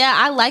 yeah,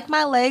 I like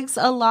my legs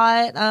a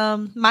lot.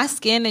 My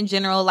skin in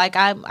general, like,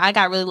 I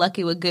got really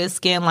lucky with good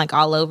skin, like,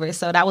 all over.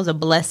 So that was a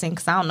blessing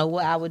because I don't know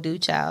what I would do,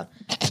 child.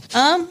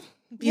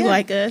 You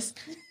like us.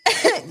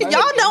 Y'all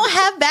don't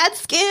have bad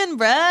skin,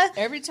 bruh.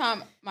 Every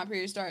time my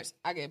period starts,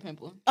 I get a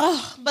pimple.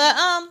 Oh, but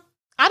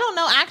I don't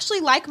know. I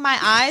actually like my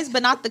eyes,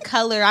 but not the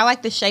color. I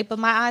like the shape of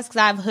my eyes because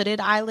I have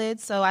hooded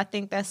eyelids. So I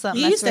think that's something.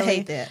 You that's used to really,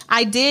 hate that.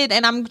 I did,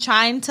 and I'm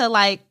trying to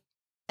like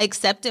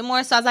accept it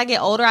more. So as I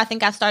get older, I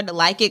think I've started to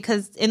like it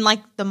because in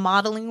like the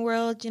modeling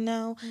world, you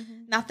know,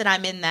 not that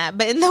I'm in that,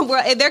 but in the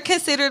world, they're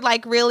considered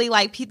like really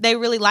like they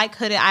really like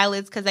hooded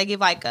eyelids because they give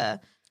like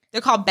they're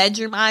called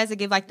bedroom eyes. They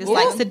give like this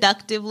like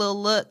seductive little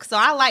look. So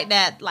I like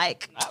that.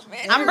 Like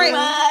I'm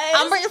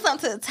bringing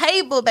something to the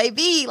table,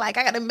 baby. Like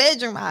I got a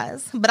bedroom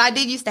eyes. But I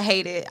did used to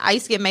hate it. I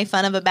used to get made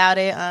fun of about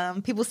it.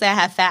 People say I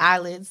have fat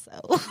eyelids.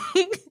 So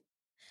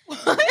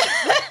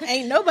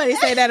Ain't nobody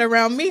say that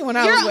around me when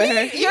I was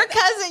with her. Your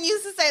cousin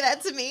used to say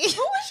that to me.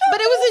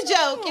 But it was a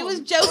joke. It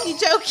was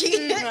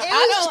jokey.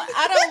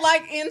 I don't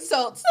like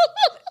insults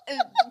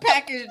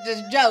packaged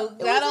as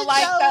jokes. I don't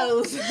like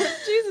those.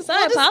 Jesus,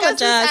 I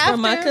apologize for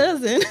my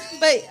cousin.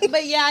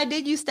 But yeah, I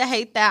did used to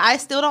hate that. I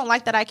still don't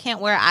like that I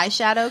can't wear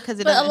eyeshadow because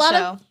it doesn't show. But a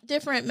lot of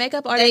different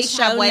makeup artists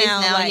They show ways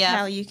now like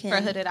how you can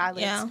for hooded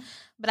eyelids. Yeah.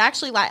 But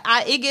actually, like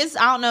it gives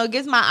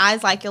my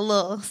eyes like a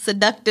little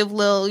seductive,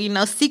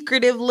 little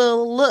secretive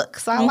little look.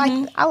 So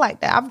I like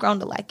that. I've grown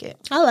to like it.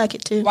 I like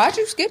it too. Why'd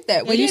you skip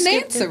that? We didn't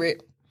answer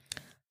it.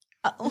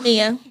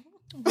 Mia,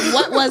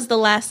 what was the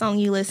last song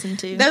you listened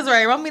to? That's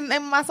right. Want me to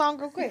name my song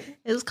real quick?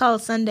 It was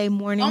called Sunday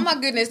Morning. Oh my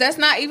goodness, that's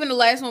not even the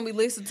last one we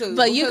listened to.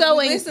 But you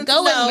go in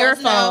your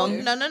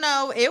phone.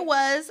 No. It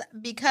was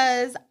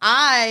because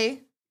I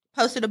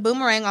posted a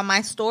boomerang on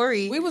my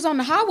story. We was on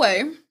the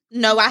highway.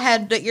 No, I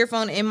had the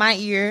earphone in my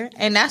ear,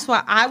 and that's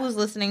what I was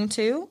listening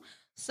to.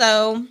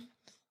 So,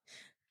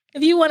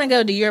 if you want to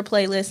go to your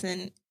playlist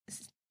and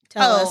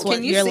tell us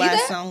what your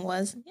last song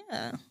was.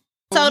 Yeah.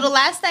 So, the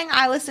last thing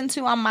I listened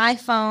to on my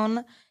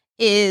phone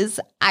is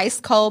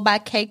Ice Cold by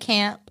K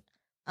Camp.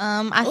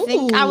 I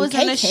think I was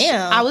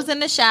in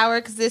the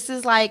shower because this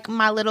is like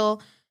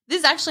this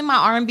is actually my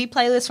R&B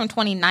playlist from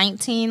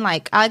 2019.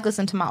 Like, I like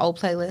listen to my old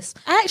playlist.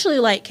 I actually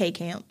like K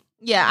Camp.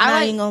 Yeah,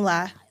 I ain't gonna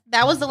lie.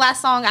 That was the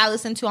last song I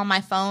listened to on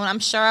my phone. I'm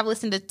sure I've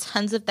listened to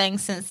tons of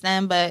things since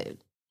then, but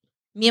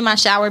me and my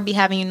shower be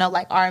having,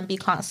 like R&B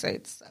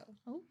concerts.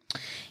 So,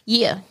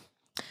 yeah.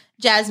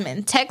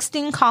 Jasmine,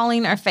 texting,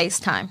 calling, or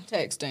FaceTime?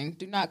 Texting.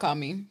 Do not call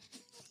me.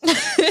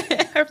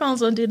 Her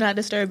phone's on Do Not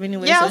Disturb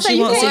anyway, yeah, so she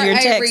won't see your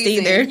text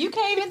either. You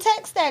can't even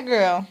text that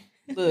girl.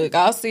 Look,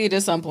 I'll see it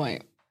at some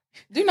point.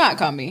 Do not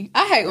call me.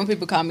 I hate when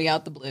people call me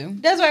out the blue.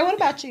 That's right. What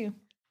about you?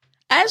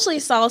 I actually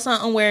saw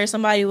something where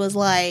somebody was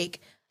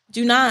like,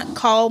 do not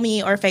call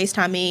me or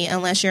FaceTime me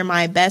unless you're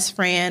my best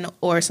friend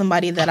or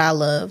somebody that I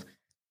love.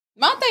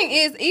 My thing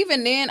is,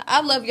 even then,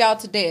 I love y'all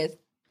to death.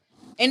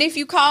 And if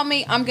you call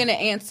me, I'm going to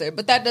answer.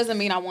 But that doesn't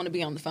mean I want to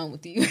be on the phone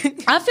with you.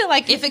 I feel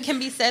like if it can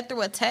be said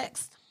through a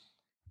text.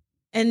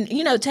 And,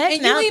 text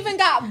and now. You even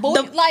got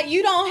voice. Like,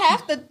 you don't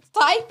have to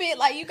type it.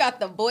 Like, you got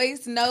the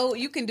voice note.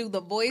 You can do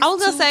the voice. I was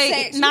going to say,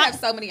 text. You have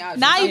so many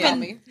options.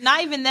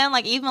 Not even then.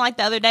 Like, even like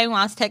the other day when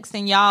I was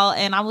texting y'all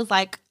and I was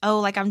like, oh,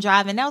 like I'm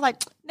driving. I was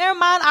like, never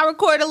mind. I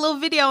recorded a little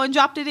video and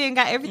dropped it in.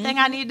 Got everything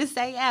I needed to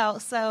say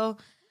out. So,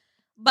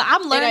 but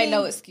I'm learning. It ain't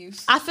no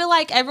excuse. I feel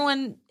like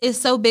everyone is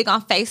so big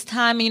on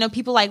FaceTime.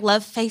 People like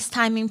love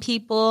FaceTiming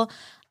people.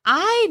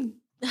 I'm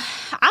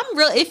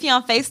real iffy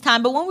on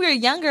FaceTime. But when we were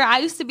younger, I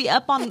used to be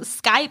up on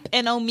Skype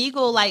and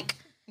Omegle, like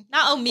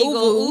not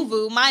Omegle,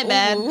 Uvu. My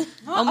bad. Omegle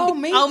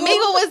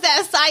was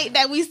that site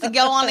that we used to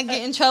go on and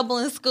get in trouble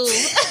in school.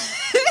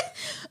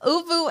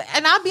 Uvu,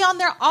 and I'd be on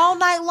there all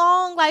night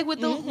long, like with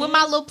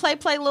my little play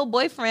little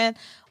boyfriend.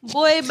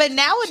 Boy, but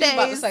nowadays, she's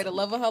about to say the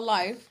love of her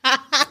life.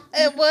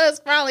 It was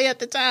probably at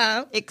the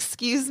time.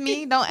 Excuse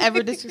me, don't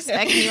ever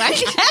disrespect me like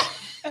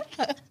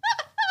that.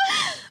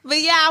 But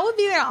yeah, I would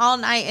be there all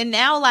night, and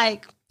now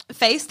like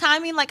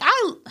FaceTiming, like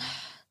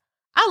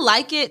I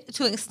like it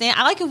to an extent.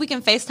 I like if we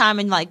can FaceTime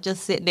and like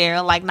just sit there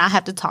and like not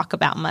have to talk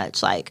about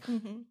much, like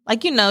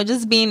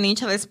just being in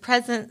each other's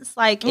presence.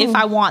 Like if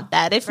I want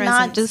that, if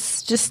not,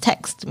 just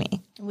text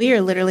me. We are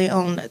literally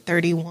on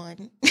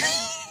 31.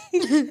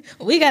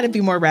 We got to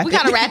be more rapid. We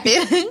got to wrap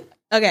it.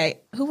 Okay,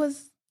 who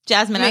was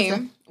Jasmine?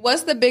 Me.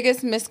 What's the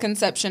biggest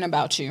misconception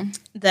about you?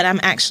 That I'm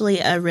actually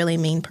a really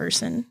mean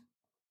person.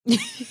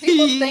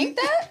 People think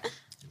that?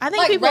 I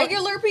think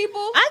regular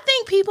people? I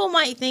think people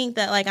might think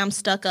that like I'm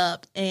stuck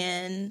up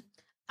and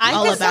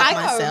all about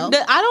myself.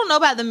 I don't know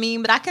about the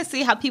meme, but I can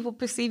see how people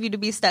perceive you to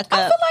be stuck up. I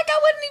feel like I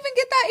wouldn't even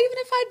get that even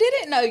if I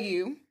didn't know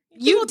you.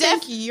 You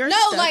definitely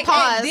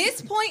at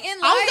this point in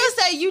life, I was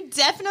gonna say you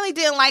definitely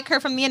didn't like her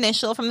from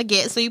the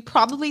get, so you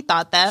probably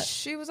thought that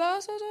she was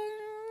also.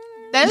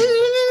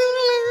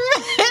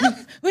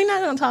 We're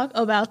not gonna talk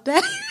about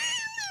that.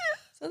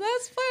 So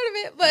that's part of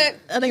it.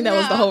 But I think that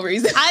was the whole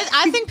reason.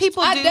 I think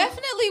people I do.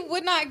 definitely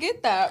would not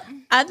get that.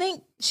 I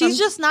think She's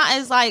just not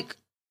as like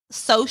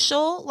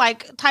social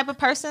like type of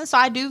person. So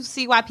I do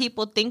see why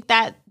people think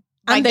that.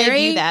 Like, they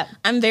view that.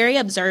 I'm very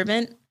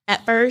observant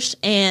at first,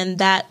 and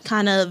that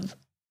kind of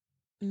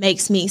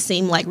makes me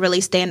seem like really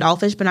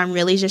standoffish, but I'm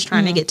really just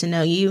trying to get to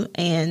know you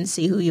and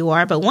see who you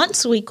are. But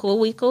once we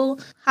cool.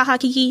 Haha,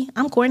 Kiki.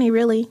 I'm corny,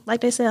 really.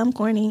 Like they said, I'm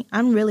corny.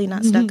 I'm really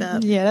not stuck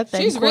up. Yeah, that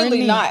thing. She's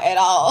really not at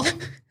all.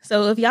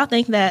 So if y'all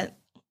think that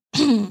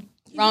Wrong,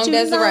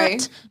 Desiree.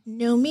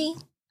 Know me,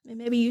 then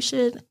maybe you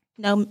should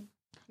know.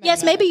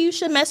 Yes, maybe you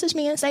should message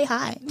me and say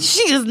hi.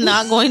 She is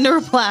not going to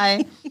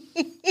reply.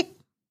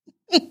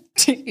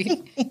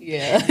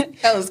 Yeah,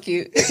 that was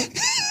cute.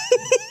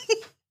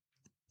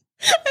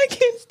 I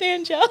can't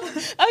stand y'all.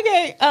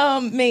 Okay,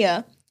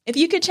 Mia, if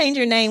you could change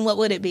your name, what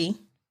would it be?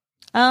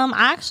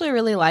 I actually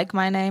really like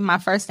my name, my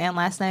first and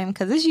last name,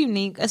 because it's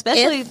unique,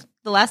 especially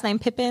the last name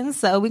Pippin.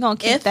 So we're gonna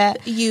keep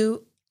that.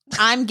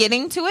 I'm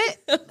getting to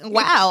it.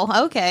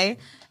 Wow. Okay.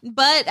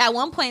 But at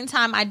one point in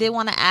time, I did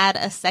want to add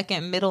a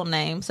second middle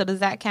name. So does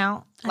that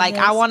count? Like,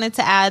 I wanted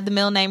to add the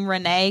middle name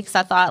Renee because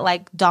I thought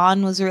like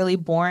Dawn was really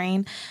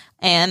boring,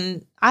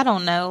 and I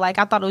don't know. Like,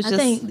 I thought it was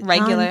just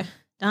regular.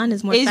 Dawn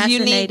is more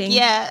fascinating. Unique.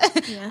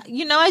 Yeah.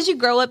 You know, as you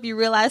grow up, you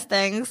realize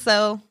things.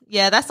 So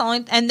yeah, that's the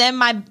only. And then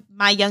my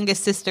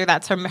youngest sister,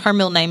 that's her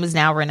middle name is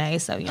now Renee.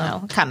 So you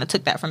know, kind of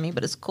took that from me,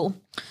 but it's cool.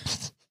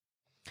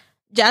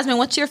 Jasmine,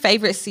 what's your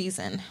favorite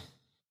season?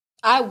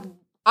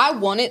 I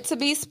want it to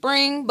be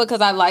spring because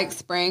I like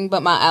spring,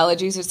 but my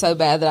allergies are so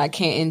bad that I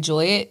can't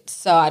enjoy it.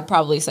 So I'd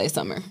probably say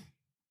summer.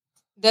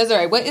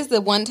 Desiree, what is the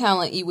one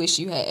talent you wish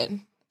you had?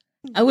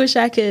 I wish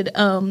I could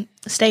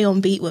stay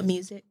on beat with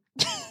music.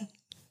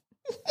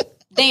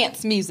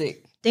 Dance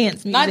music.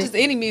 Dance music. Not just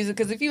any music,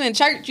 because if you're in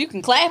church, you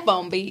can clap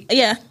on beat.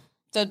 Yeah.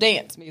 So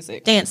dance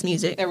music. Dance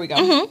music. There we go.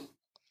 Mm-hmm.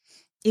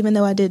 Even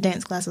though I did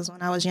dance classes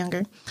when I was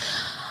younger.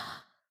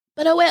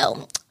 But oh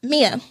well.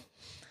 Mia,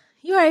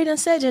 you already done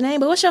said your name,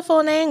 but what's your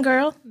full name,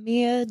 girl?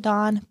 Mia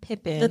Dawn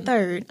Pippin. The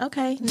third.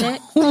 Okay.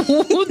 Next.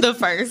 The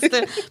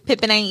first.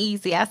 Pippin ain't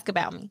easy. Ask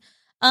about me.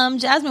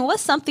 Jasmine,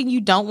 what's something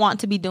you don't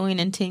want to be doing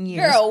in 10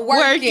 years? Girl,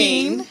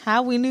 working.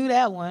 How we knew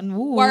that one.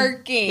 Ooh,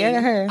 working. Scared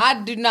of her.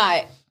 I do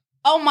not.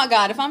 Oh my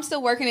God, if I'm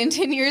still working in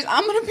 10 years,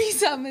 I'm going to be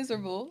so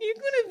miserable. You're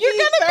going to be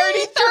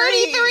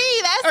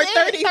 33. That's or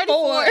it.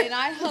 34. And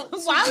I hope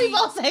Why we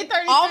both say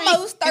 33?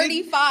 almost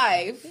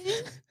 35.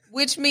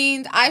 Which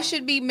means I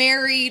should be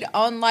married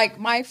on like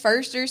my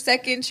first or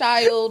second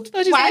child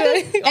at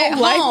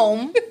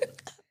home.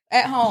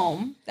 At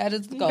home. That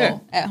is the goal. Okay.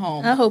 At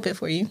home. I hope it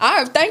for you.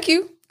 Thank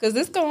you. Because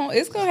it's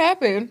gonna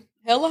happen.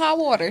 Hell of high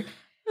water.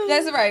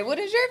 Desiree, what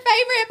is your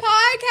favorite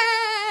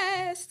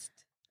podcast?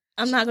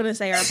 I'm not going to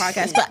say our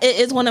podcast, but it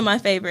is one of my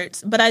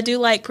favorites. But I do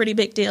like Pretty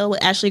Big Deal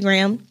with Ashley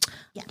Graham.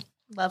 Yeah.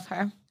 Love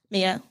her.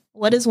 Mia,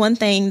 what is one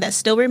thing that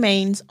still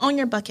remains on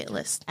your bucket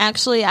list?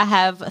 Actually, I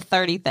have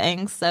 30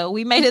 things. So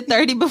we made a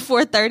 30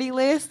 before 30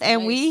 list,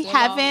 and we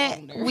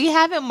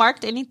haven't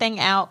marked anything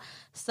out.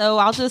 So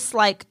I'll just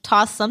like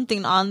toss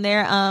something on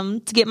there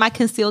to get my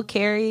concealed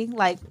carry.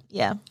 Like,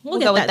 yeah, we'll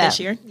go with that this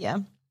year. Yeah.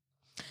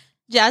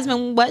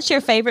 Jasmine, what's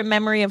your favorite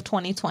memory of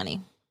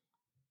 2020?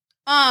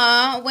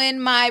 When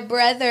my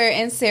brother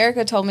and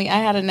Serica told me I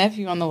had a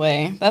nephew on the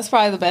way. That's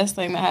probably the best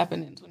thing that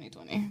happened in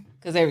 2020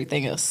 because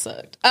everything else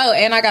sucked. Oh,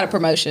 and I got a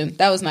promotion.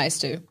 That was nice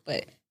too,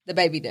 but the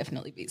baby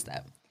definitely beats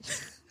that.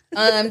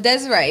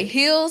 Desiree,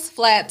 heels,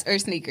 flats, or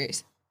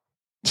sneakers?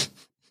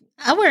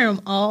 I wear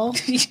them all.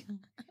 You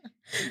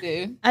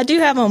do? I do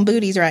have on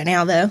booties right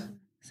now though,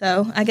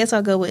 so I guess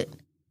I'll go with.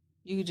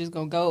 You just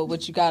gonna go with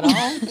what you got on?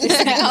 Is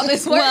that how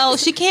this works? Well,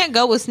 she can't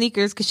go with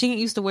sneakers because she ain't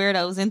used to wear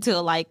those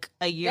until like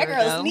a year ago.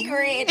 That girl's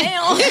sneakering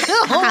now.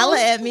 Holla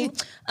at me.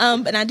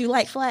 But I do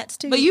like flats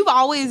too. But you've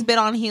always been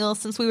on heels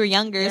since we were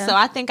younger, so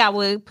I think I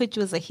would put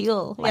you as a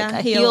heel, like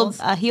a heel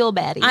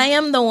baddie. I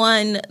am the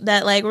one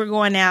that like we're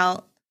going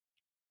out.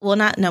 Well,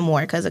 not no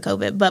more because of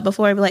COVID, but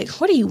before I'd be like,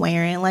 "What are you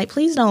wearing?" Like,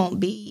 please don't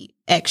be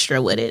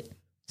extra with it,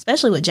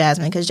 especially with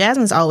Jasmine because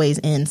Jasmine's always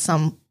in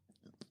some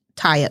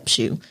tie-up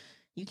shoe.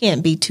 You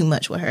can't be too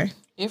much with her.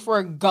 If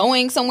we're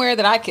going somewhere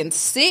that I can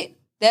sit,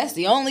 that's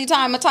the only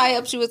time a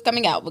tie-up shoe is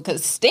coming out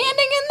because standing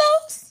in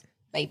those,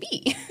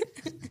 baby.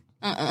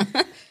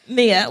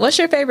 Mia, what's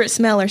your favorite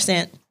smell or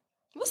scent?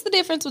 What's the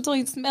difference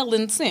between smell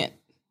and scent?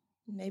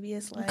 Maybe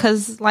it's like...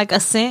 Because like a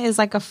scent is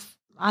like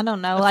I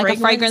don't know, like a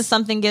fragrance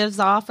something gives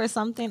off or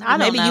something. I don't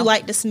know. Maybe you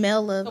like the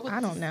smell of...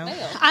 I don't know.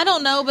 I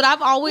don't know, but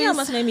I've always... You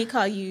almost made me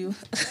call you...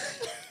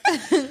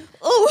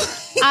 Ooh.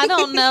 I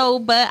don't know,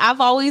 but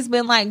I've always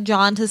been like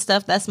drawn to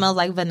stuff that smells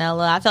like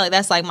vanilla. I feel like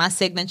that's like my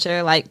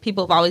signature. Like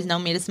people have always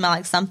known me to smell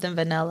like something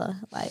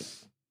vanilla. Like,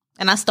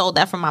 and I stole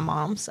that from my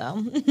mom.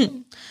 So,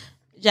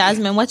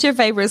 Jasmine, what's your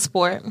favorite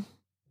sport?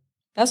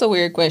 That's a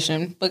weird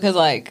question because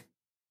like,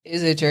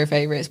 is it your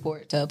favorite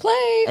sport to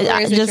play? Or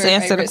is just it your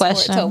answer the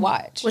question. To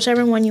watch,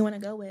 whichever one you want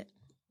to go with.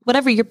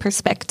 Whatever your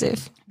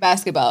perspective.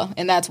 Basketball,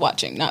 and that's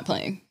watching, not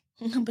playing.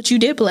 But you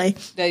did play.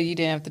 No, you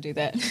didn't have to do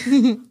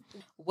that.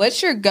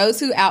 What's your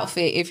go-to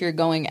outfit if you're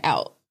going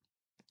out?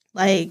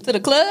 Like, To the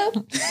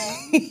club?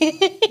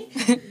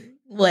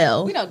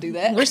 well, We don't do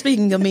that. we're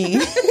speaking of me.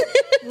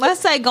 Let's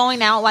say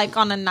going out like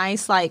on a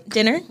nice like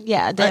Dinner?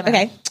 yeah dinner.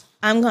 Okay.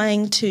 I'm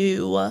going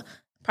to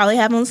probably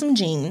have on some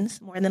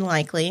jeans, more than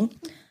likely.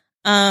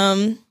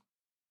 And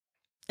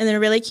then a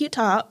really cute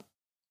top.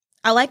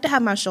 I like to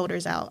have my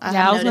shoulders out. I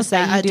Yeah, I was gonna noticed say,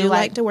 that. you I do do like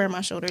like to wear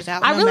my shoulders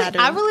out. I no really matter-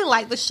 I really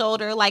like the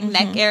shoulder like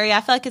neck area.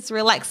 I feel like it's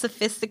real like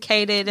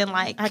sophisticated and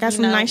like I got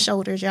some nice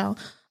shoulders, y'all.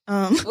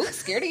 Ooh,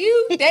 scared of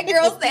you? That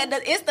girl said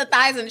that it's the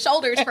thighs and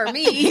shoulders for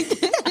me.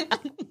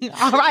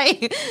 All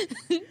right.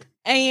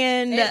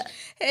 And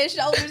Head,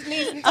 shoulders,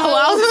 knees, and toes. Oh,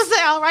 I was gonna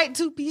say, all right,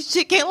 2-piece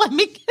chicken. Let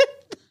me get.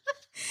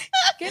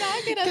 Can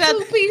I get a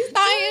two-piece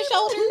thigh and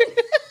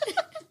shoulder?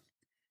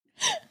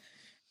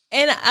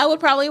 And I would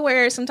probably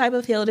wear some type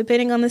of heel,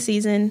 depending on the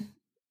season.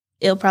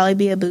 It'll probably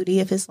be a booty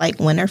if it's like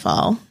winter,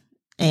 fall,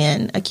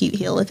 and a cute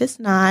heel if it's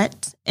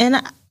not. And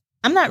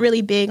I'm not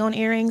really big on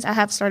earrings. I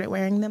have started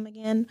wearing them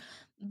again,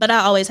 but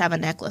I always have a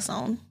necklace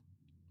on.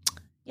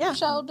 Yeah.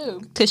 Sure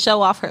do. To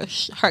show off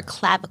her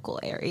clavicle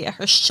area,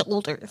 her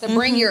shoulders. To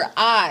bring your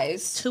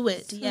eyes To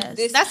it, yes.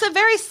 This- That's a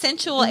very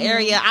sensual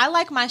area. I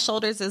like my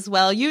shoulders as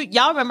well.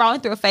 Y'all remember I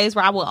went through a phase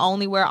where I would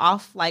only wear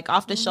off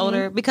the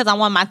shoulder because I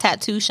want my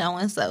tattoo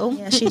showing. So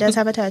Yeah, she does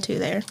have a tattoo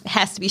there. it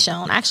has to be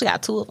shown. I actually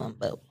got 2 of them.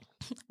 But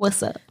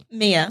what's up?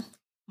 Mia,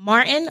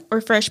 Martin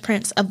or Fresh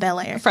Prince of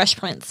Bel-Air? Fresh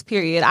Prince.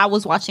 Period. I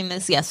was watching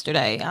this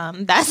yesterday.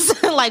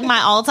 That's like my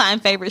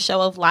all-time favorite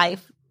show of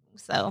life.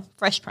 So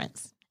Fresh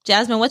Prince.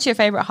 Jasmine, what's your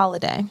favorite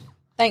holiday?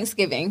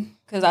 Thanksgiving,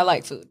 because I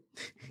like food.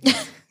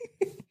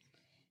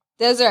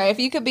 Desiree, if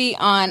you could be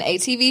on a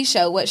TV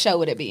show, what show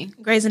would it be?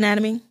 Grey's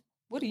Anatomy.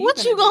 What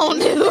What you gonna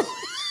do?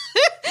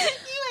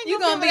 You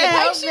gonna be a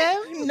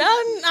patient? No,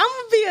 I'm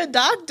gonna be a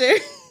doctor.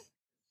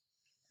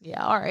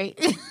 Yeah, all right.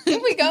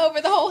 Can we go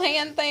over the whole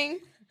hand thing?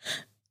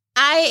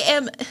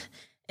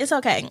 It's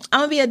okay. I'm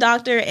gonna be a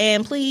doctor,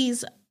 and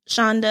please,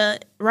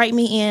 Shonda, write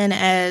me in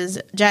as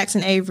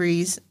Jackson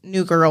Avery's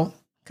new girl,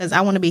 because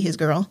I want to be his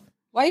girl.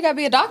 Why you gotta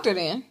be a doctor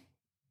then?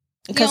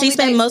 Because only he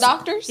spent dates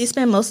doctors? he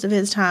spent most of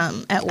his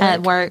time at work.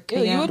 At work. Ew,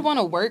 yeah. you would want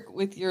to work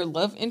with your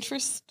love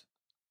interest?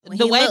 When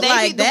The he way look they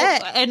like be,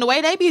 that. and the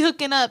way they be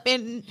hooking up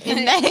in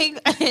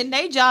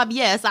they job,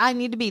 yes, I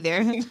need to be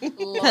there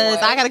because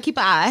I got to keep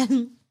an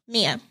eye.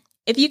 Mia,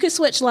 if you could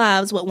switch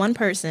lives with one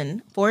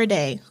person for a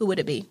day, who would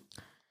it be?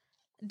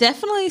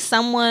 Definitely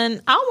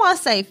someone. I don't want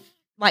to say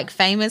like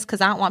famous because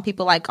I don't want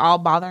people like all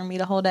bothering me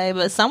the whole day,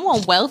 but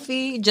someone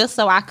wealthy just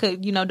so I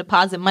could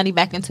deposit money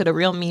back into the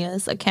real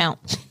Mia's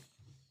account.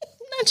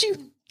 Not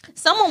you.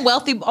 Someone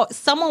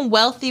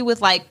wealthy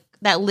with like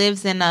that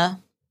lives in a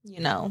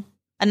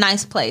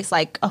nice place,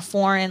 like a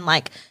foreign,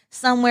 like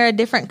somewhere, a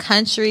different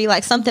country,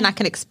 like something I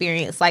can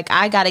experience. Like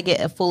I got to get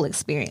a full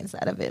experience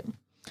out of it.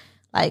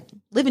 Like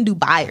live in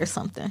Dubai or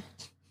something.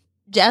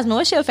 Jasmine,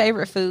 what's your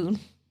favorite food?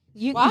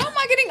 Why am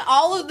I getting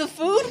all of the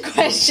food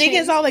questions? She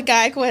gets all the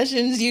guy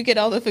questions. You get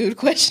all the food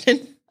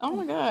questions. Oh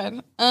my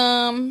god.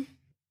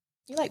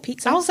 You like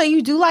pizza? I would say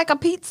you do like a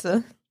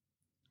pizza.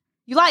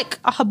 You like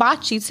a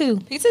hibachi too.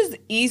 Pizza's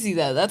easy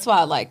though. That's why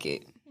I like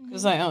it.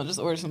 It's like, oh, just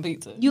order some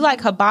pizza. You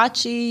like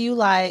hibachi. You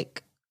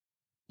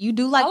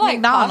do like I like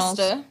McDonald's.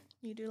 pasta.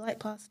 You do like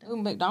pasta. Ooh,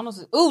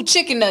 McDonald's. Ooh,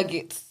 chicken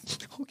nuggets.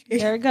 Okay.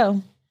 There we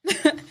go.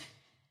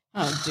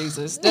 Oh,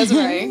 Jesus.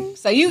 Desiree.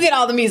 So you get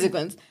all the music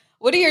ones.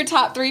 What are your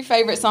top 3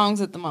 favorite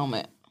songs at the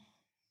moment?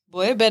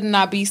 Boy, it better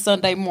not be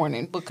Sunday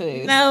morning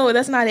because... No,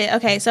 that's not it.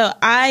 Okay, so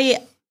I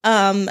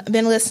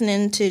been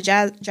listening to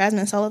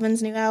Jasmine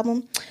Sullivan's new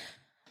album.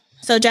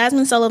 So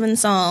Jasmine Sullivan's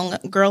song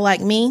 "Girl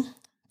Like Me"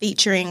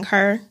 featuring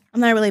her. I'm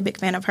not really a big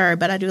fan of her,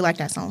 but I do like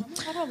that song. Oh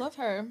my God, I love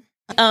her.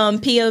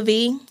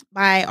 POV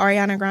by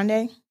Ariana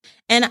Grande.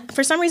 And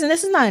for some reason,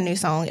 this is not a new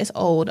song. It's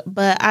old,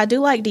 but I do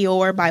like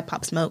Dior by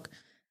Pop Smoke.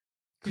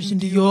 Christian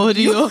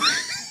Dior.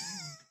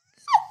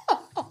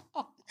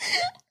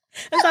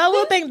 And so I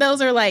will think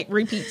those are like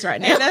repeats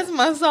right now. That's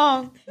my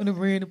song.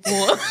 Whenever in the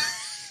pool.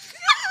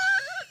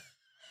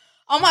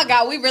 Oh my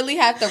God, we really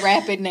have to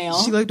rap it now.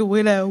 She like the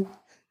widow.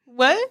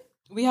 What?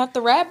 We have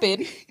to rap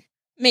it.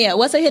 Mia,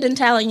 what's a hidden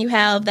talent you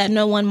have that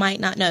no one might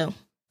not know?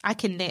 I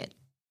can knit.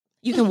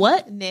 You can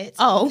what? Knit.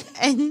 Oh,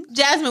 And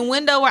Jasmine,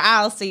 window or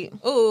aisle seat?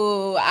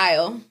 Ooh,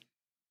 aisle.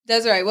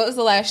 Desiree, what was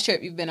the last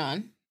trip you've been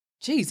on?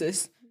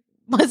 Jesus.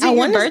 Was it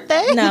your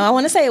birthday? No, I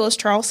want to say it was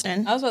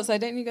Charleston. I was about to say,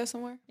 didn't you go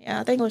somewhere? Yeah,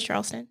 I think it was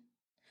Charleston.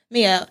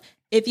 Mia,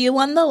 if you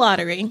won the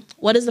lottery,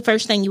 what is the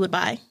first thing you would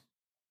buy?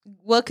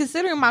 Well,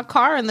 considering my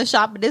car in the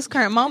shop at this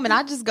current moment,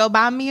 I just go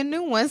buy me a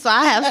new one so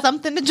I have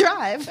something to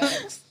drive.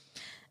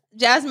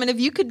 Jasmine, if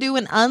you could do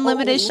an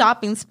unlimited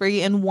shopping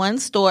spree in one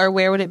store,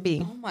 where would it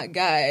be? Oh my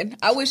God.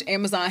 I wish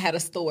Amazon had a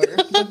store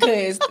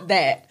because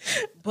that.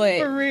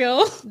 But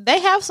real. They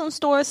have some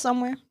stores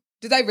somewhere.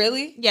 Do they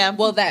really? Yeah.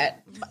 Well,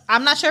 that.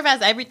 I'm not sure if it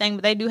has everything,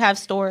 but they do have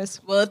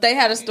stores. Well, if they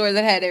had a store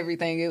that had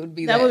everything, it would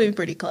be that. That would be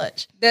pretty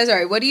clutch.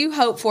 Desiree, what do you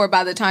hope for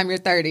by the time you're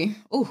 30?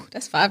 Ooh,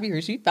 that's 5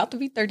 years. You about to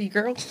be 30,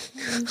 girl.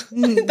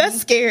 That's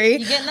scary.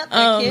 You getting up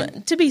there,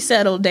 kid? To be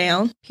settled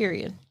down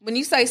Period. When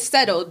you say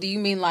settled, do you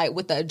mean like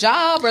with a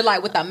job or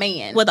like with a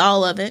man? with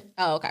all of it.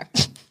 Oh, okay.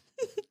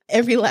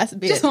 Every last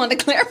bit. Just wanted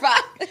to clarify.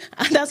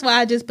 That's why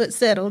I just put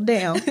settled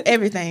down.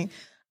 Everything.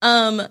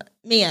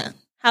 Mia,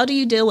 how do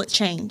you deal with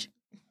change?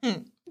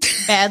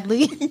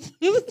 Badly.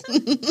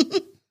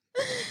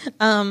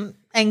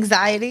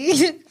 Anxiety.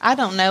 I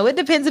don't know. It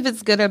depends if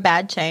it's good or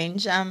bad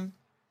change.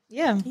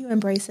 Yeah. You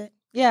embrace it.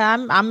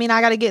 Yeah, I mean,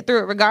 I got to get through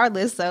it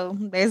regardless. So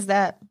there's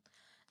that.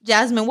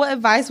 Jasmine, what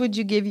advice would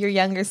you give your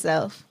younger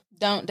self?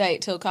 Don't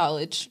date till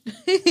college.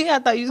 I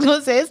thought you was going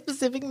to say a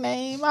specific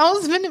name. I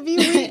was going to be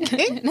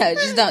weak. No,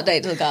 just don't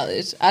date till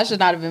college. I should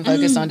not have been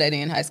focused on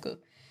dating in high school.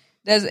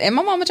 And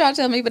my mama tried to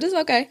tell me, but it's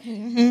okay.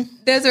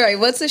 Mm-hmm. Desiree,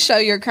 what's the show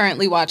you're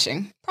currently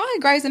watching? Probably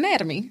Grey's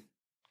Anatomy.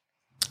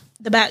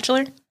 The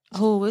Bachelor?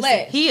 Oh,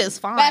 he is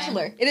fine.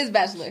 Bachelor. It is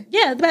Bachelor.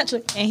 Yeah, The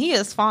Bachelor. And he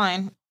is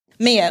fine.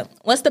 Mia,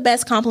 what's the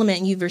best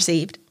compliment you've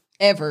received?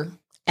 Ever.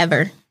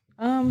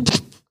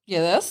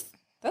 Yeah,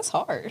 that's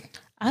hard.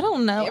 I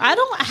don't know. I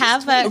don't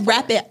have a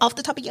Wrap it off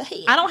the top of your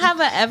head. I don't have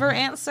an ever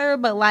answer,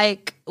 but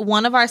like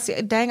one of our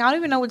dang, I don't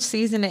even know which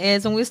season it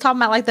is. And we was talking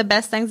about like the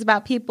best things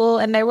about people,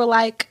 and they were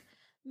like,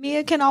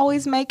 Mia can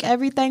always make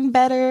everything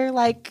better,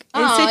 like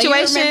in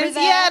situations.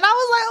 Yeah, and I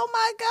was like, oh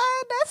my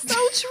God, that's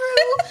so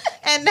true.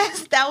 And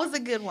that was a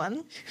good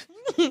one.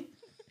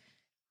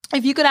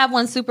 If you could have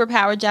one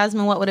superpower,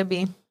 Jasmine, what would it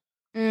be?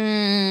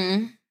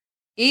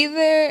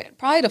 Either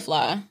probably to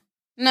fly.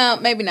 No,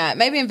 maybe not.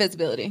 Maybe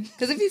invisibility.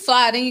 Because if you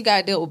fly, then you got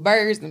to deal with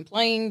birds and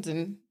planes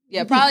and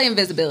probably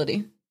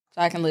invisibility.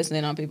 So I can listen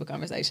in on people's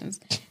conversations.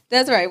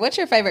 That's right. What's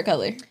your favorite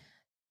color?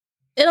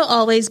 It'll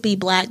always be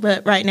black,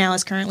 but right now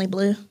it's currently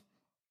blue.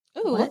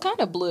 Ooh, what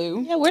kind of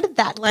blue? Yeah, where did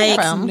that Like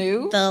come from?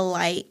 New? the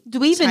light. Do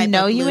we even type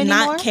know of you blue. anymore?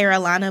 Not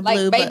Carolina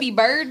blue, Like baby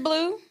bird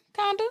blue,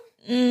 kind of?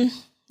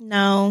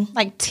 no,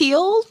 Like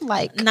teal?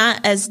 Like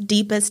not as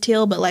deep as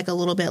teal, but like a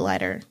little bit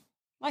lighter.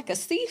 Like a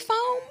sea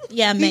foam?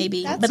 Yeah,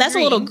 maybe, That's but that's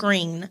green. a little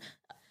green.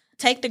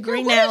 Take the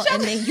green what out, is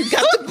and then you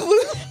got the blue.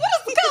 What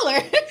is the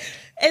color?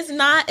 It's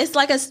not. It's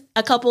like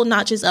a couple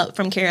notches up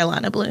from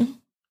Carolina blue.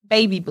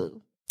 baby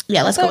blue.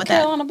 Yeah, let's go with that.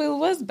 Carolina blue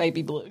was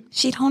baby blue.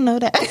 She don't know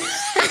that.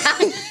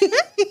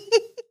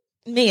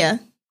 Mia,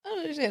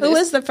 Oh, shit. who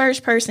was the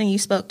first person you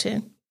spoke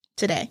to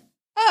today?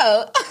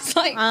 Oh, I was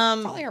like,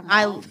 probably her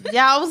I mom.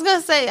 was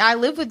gonna say I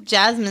live with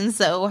Jasmine,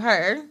 so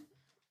her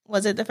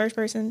Was it the first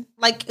person?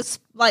 like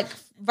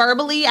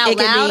verbally out It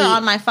could loud be or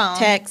on my phone.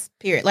 Text,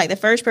 period. Like the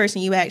first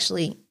person you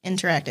actually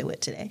interacted with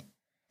today.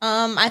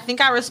 I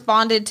think I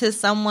responded to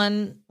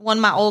one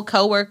of my old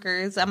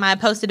coworkers. I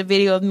posted a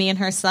video of me and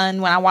her son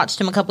when I watched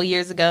him a couple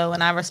years ago,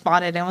 and I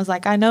responded and was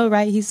like, "I know,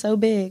 right? He's so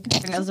big." I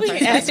think that was the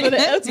first thing.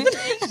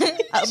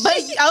 But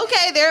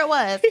okay, there it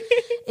was.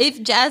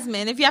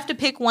 If you have to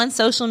pick one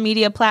social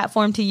media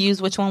platform to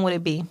use, which one would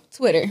it be?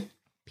 Twitter.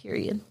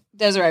 Period.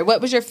 Desiree, what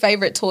was your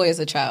favorite toy as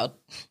a child?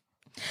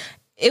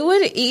 It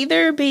would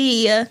either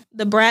be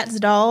the Bratz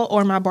doll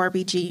or my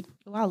Barbie Jeep.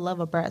 Oh, I love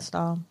a Bratz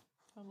doll.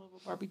 I love a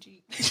Barbie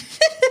Jeep.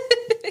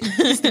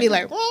 Just to be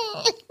like,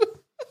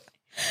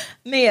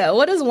 Mia,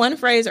 what is one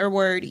phrase or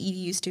word you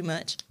use too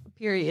much?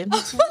 Period.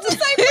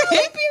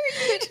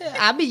 Period.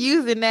 I be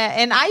using that,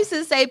 and I used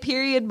to say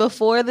period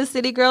before the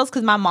City Girls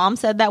because my mom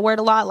said that word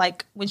a lot.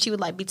 Like when she would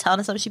like be telling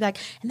us something, she'd be like,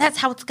 "And that's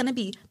how it's gonna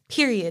be."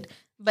 Period.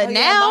 But Oh, now,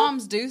 yeah,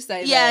 moms do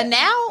say that. yeah,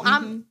 now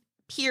I'm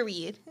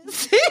period.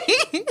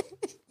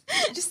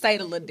 Just say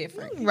it a little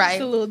different. Right,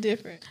 It's a little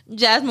different.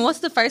 Jasmine. What's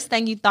the first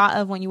thing you thought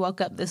of when you woke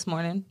up this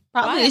morning?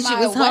 Probably Why that am she I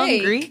was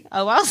awake? hungry.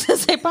 Oh, I was gonna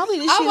say probably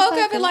that she I was woke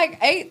up hungry. at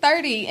like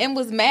 8:30 and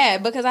was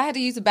mad because I had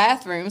to use the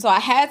bathroom, so I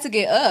had to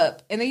get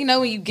up. And then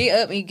when you get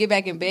up and you get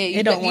back in bed,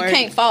 you don't work.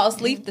 can't fall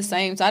asleep the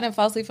same. So I didn't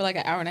fall asleep for like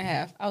an hour and a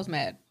half. I was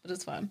mad, but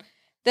it's fun.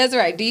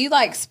 Desiree, do you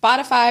like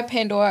Spotify,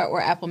 Pandora, or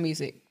Apple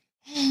Music?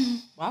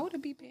 Why would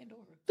it be Pandora?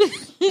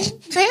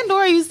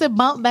 Pandora used to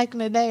bump back in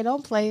the day.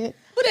 Don't play it.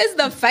 What is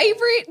the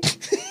favorite?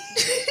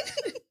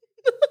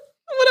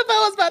 What if I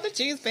was about to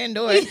choose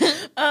Pandora?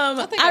 think I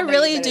know I you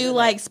really better do than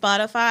like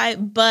Spotify,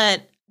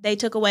 but they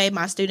took away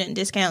my student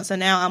discount, so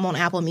now I'm on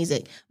Apple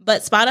Music.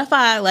 But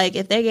Spotify, like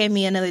if they gave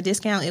me another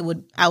discount,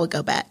 I would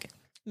go back.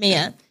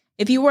 Mia,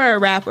 if you were a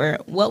rapper,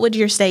 what would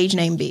your stage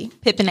name be?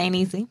 Pippin ain't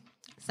easy.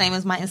 Same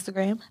as my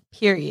Instagram.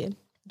 Period.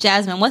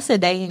 Jasmine, what's a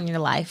day in your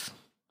life?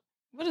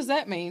 What does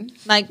that mean?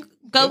 Like,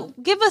 go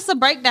give us a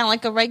breakdown,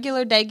 like a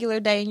regular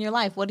day in your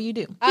life. What do you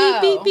do?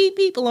 Beep, beep, beep,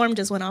 beep. Alarm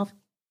just went off.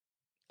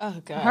 Oh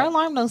God. Her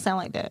alarm don't sound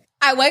like that.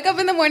 I wake up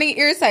in the morning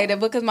irritated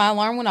because my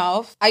alarm went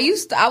off. I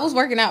was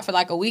working out for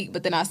like a week,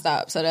 but then I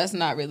stopped. So that's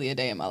not really a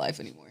day in my life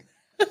anymore.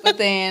 But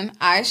then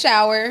I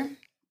shower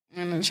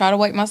and then try to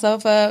wake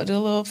myself up, do a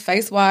little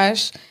face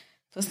wash,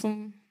 put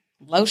some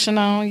lotion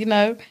on,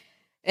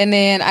 And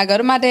then I go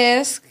to my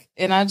desk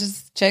and I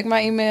just check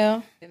my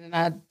email. And then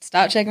I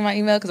stop checking my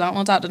email because I don't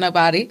want to talk to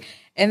nobody.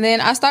 And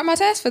then I start my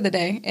task for the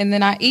day. And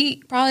then I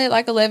eat probably at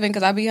like 11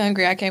 because I be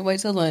hungry. I can't wait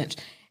till lunch.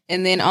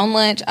 And then on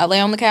lunch, I lay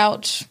on the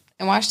couch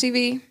and watch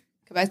TV,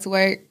 go back to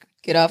work,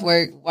 get off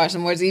work, watch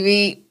some more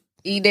TV,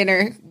 eat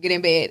dinner, get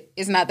in bed.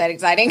 It's not that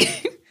exciting.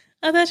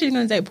 I thought you were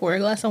going to say pour a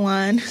glass of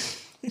wine.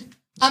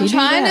 I'm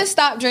trying to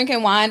stop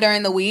drinking wine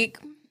during the week.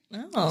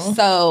 Oh.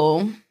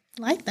 So.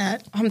 Like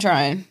that. I'm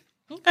trying.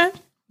 Okay.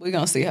 We're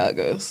going to see how it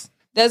goes.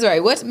 Desiree,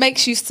 what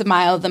makes you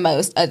smile the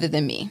most other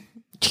than me?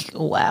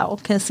 Wow.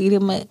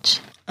 Conceited much.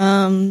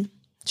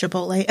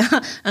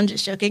 Chipotle. I'm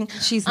just joking.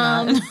 She's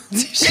not.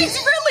 She's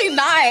really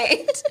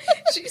not.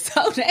 She's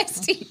so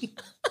nasty.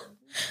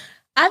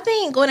 I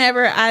think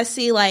whenever I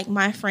see like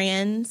my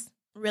friends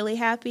really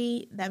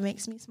happy, that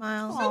makes me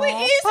smile. So it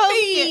is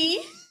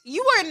me.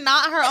 You are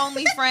not her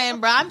only friend,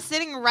 bro. I'm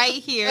sitting right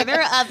here.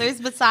 There are others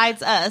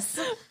besides us.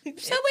 So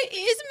it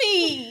is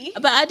me.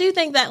 But I do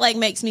think that like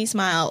makes me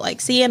smile.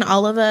 Like seeing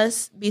all of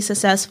us be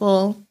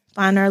successful,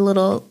 find our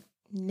little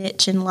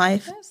niche in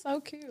life. That's so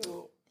cute.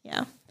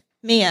 Yeah.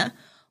 Mia,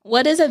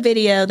 what is a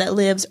video that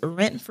lives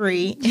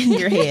rent-free in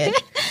your head?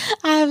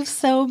 I have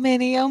so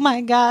many. Oh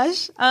my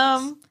gosh.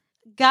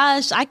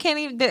 Gosh, I can't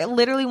even,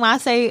 literally when I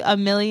say a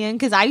million,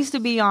 because I used to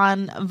be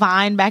on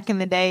Vine back in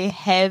the day,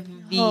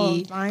 heavy.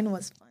 Oh, Vine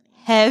was funny.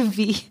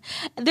 Heavy.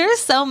 There's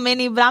so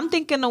many, but I'm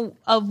thinking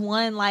of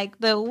one like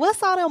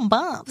what's all them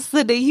bumps?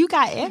 The you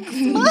got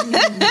eczema?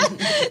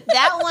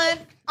 That one,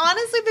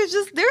 honestly,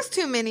 there's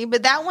too many,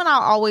 but that one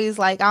I'll always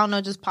like, I don't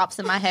know, just pops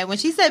in my head. When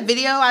she said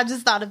video, I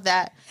just thought of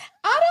that.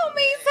 I don't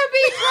mean to be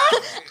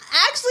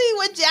Actually,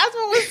 what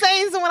Jasmine was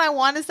saying is the one I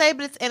want to say,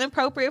 but it's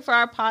inappropriate for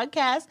our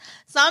podcast,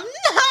 so I'm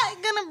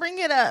not gonna bring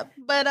it up.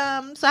 But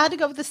so I had to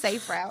go with the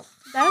safe route.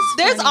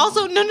 There's funny.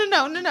 also no.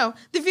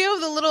 The video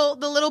of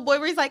the little boy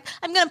where he's like,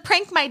 I'm gonna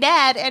prank my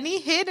dad, and he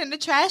hid in the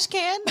trash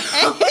can,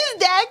 and his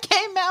dad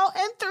came out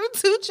and threw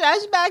 2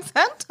 trash bags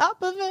on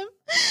top of him.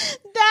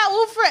 That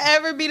will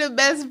forever be the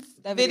best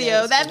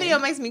video. That video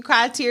makes me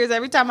cry tears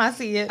every time I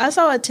see it. I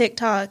saw a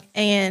TikTok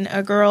and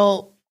a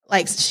girl,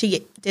 like,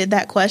 she did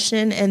that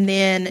question and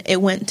then it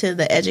went to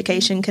the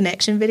Education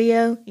Connection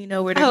video, you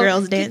know, where the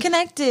girls dance. Get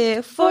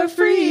connected for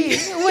free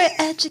with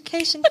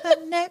Education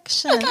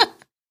Connection.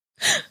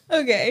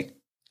 Okay.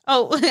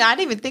 Oh, I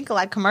didn't even think of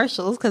like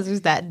commercials because there's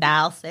that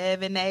dial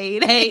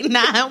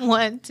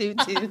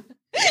 7889122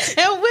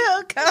 and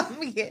we'll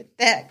come get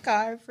that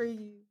car for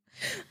you.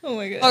 Oh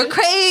my god. Or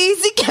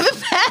crazy Kevin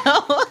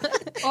Powell.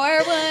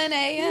 Or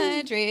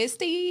 1-800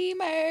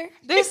 steamer.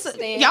 There's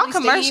y'all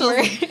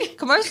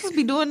commercials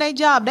be doing their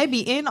job. They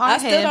be in our I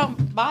head. still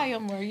don't buy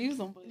them or use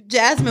them. But.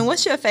 Jasmine,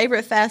 what's your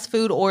favorite fast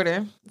food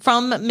order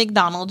from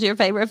McDonald's? Your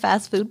favorite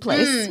fast food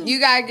place? You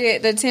gotta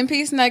get the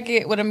 10-piece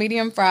nugget with a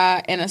medium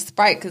fry and a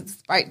Sprite because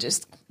Sprite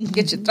just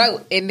get your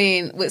throat, and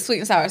then with sweet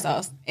and sour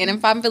sauce. And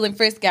if I'm feeling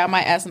frisky, I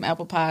might add some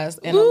apple pies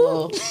and a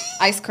little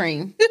ice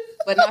cream.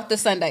 But not the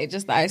sundae,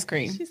 just the ice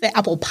cream. She said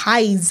apple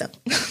pies.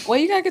 Well,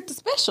 you gotta get the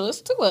special. It's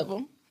 2 of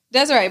them.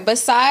 Desiree,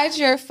 besides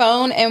your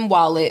phone and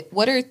wallet,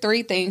 what are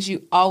 3 things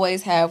you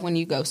always have when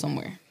you go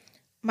somewhere?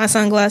 My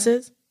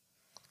sunglasses,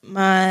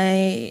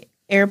 my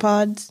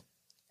AirPods,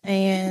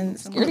 and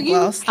some lip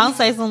gloss. I'll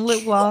say some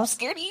lip gloss.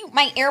 Scared of you,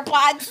 my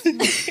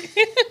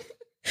AirPods.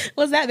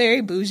 Was that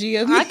very bougie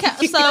of me?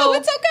 No,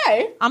 it's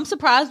okay. I'm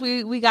surprised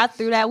we got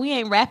through that. We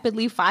ain't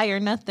rapidly fire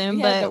nothing,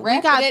 had to but we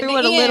wrap got it at through the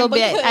it a little end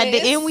bit. At the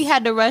because- end, we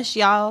had to rush,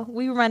 y'all.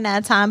 We were running out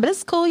of time, but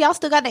it's cool. Y'all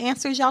still got the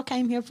answers y'all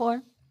came here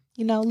for.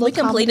 You know, We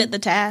completed the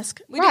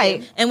task. We right.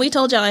 did. And we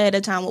told y'all ahead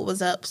of time what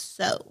was up,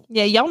 so.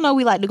 Yeah, y'all know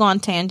we like to go on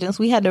tangents.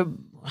 We had to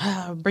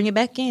bring it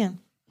back in.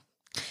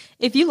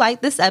 If you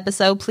like this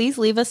episode, please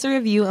leave us a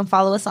review and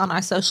follow us on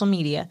our social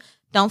media.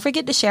 Don't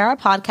forget to share our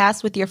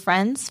podcast with your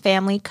friends,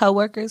 family,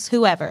 coworkers,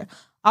 whoever.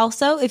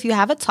 Also, if you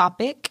have a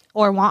topic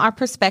or want our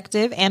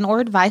perspective and or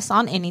advice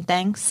on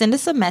anything, send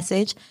us a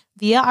message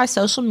via our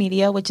social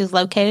media, which is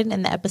located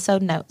in the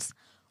episode notes.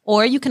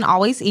 Or you can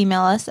always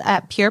email us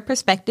at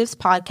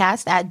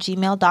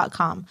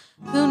pureperspectivespodcast@gmail.com.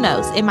 Who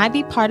knows? It might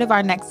be part of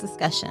our next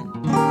discussion.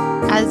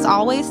 As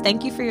always,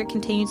 thank you for your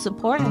continued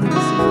support, and we'll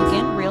see you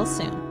again real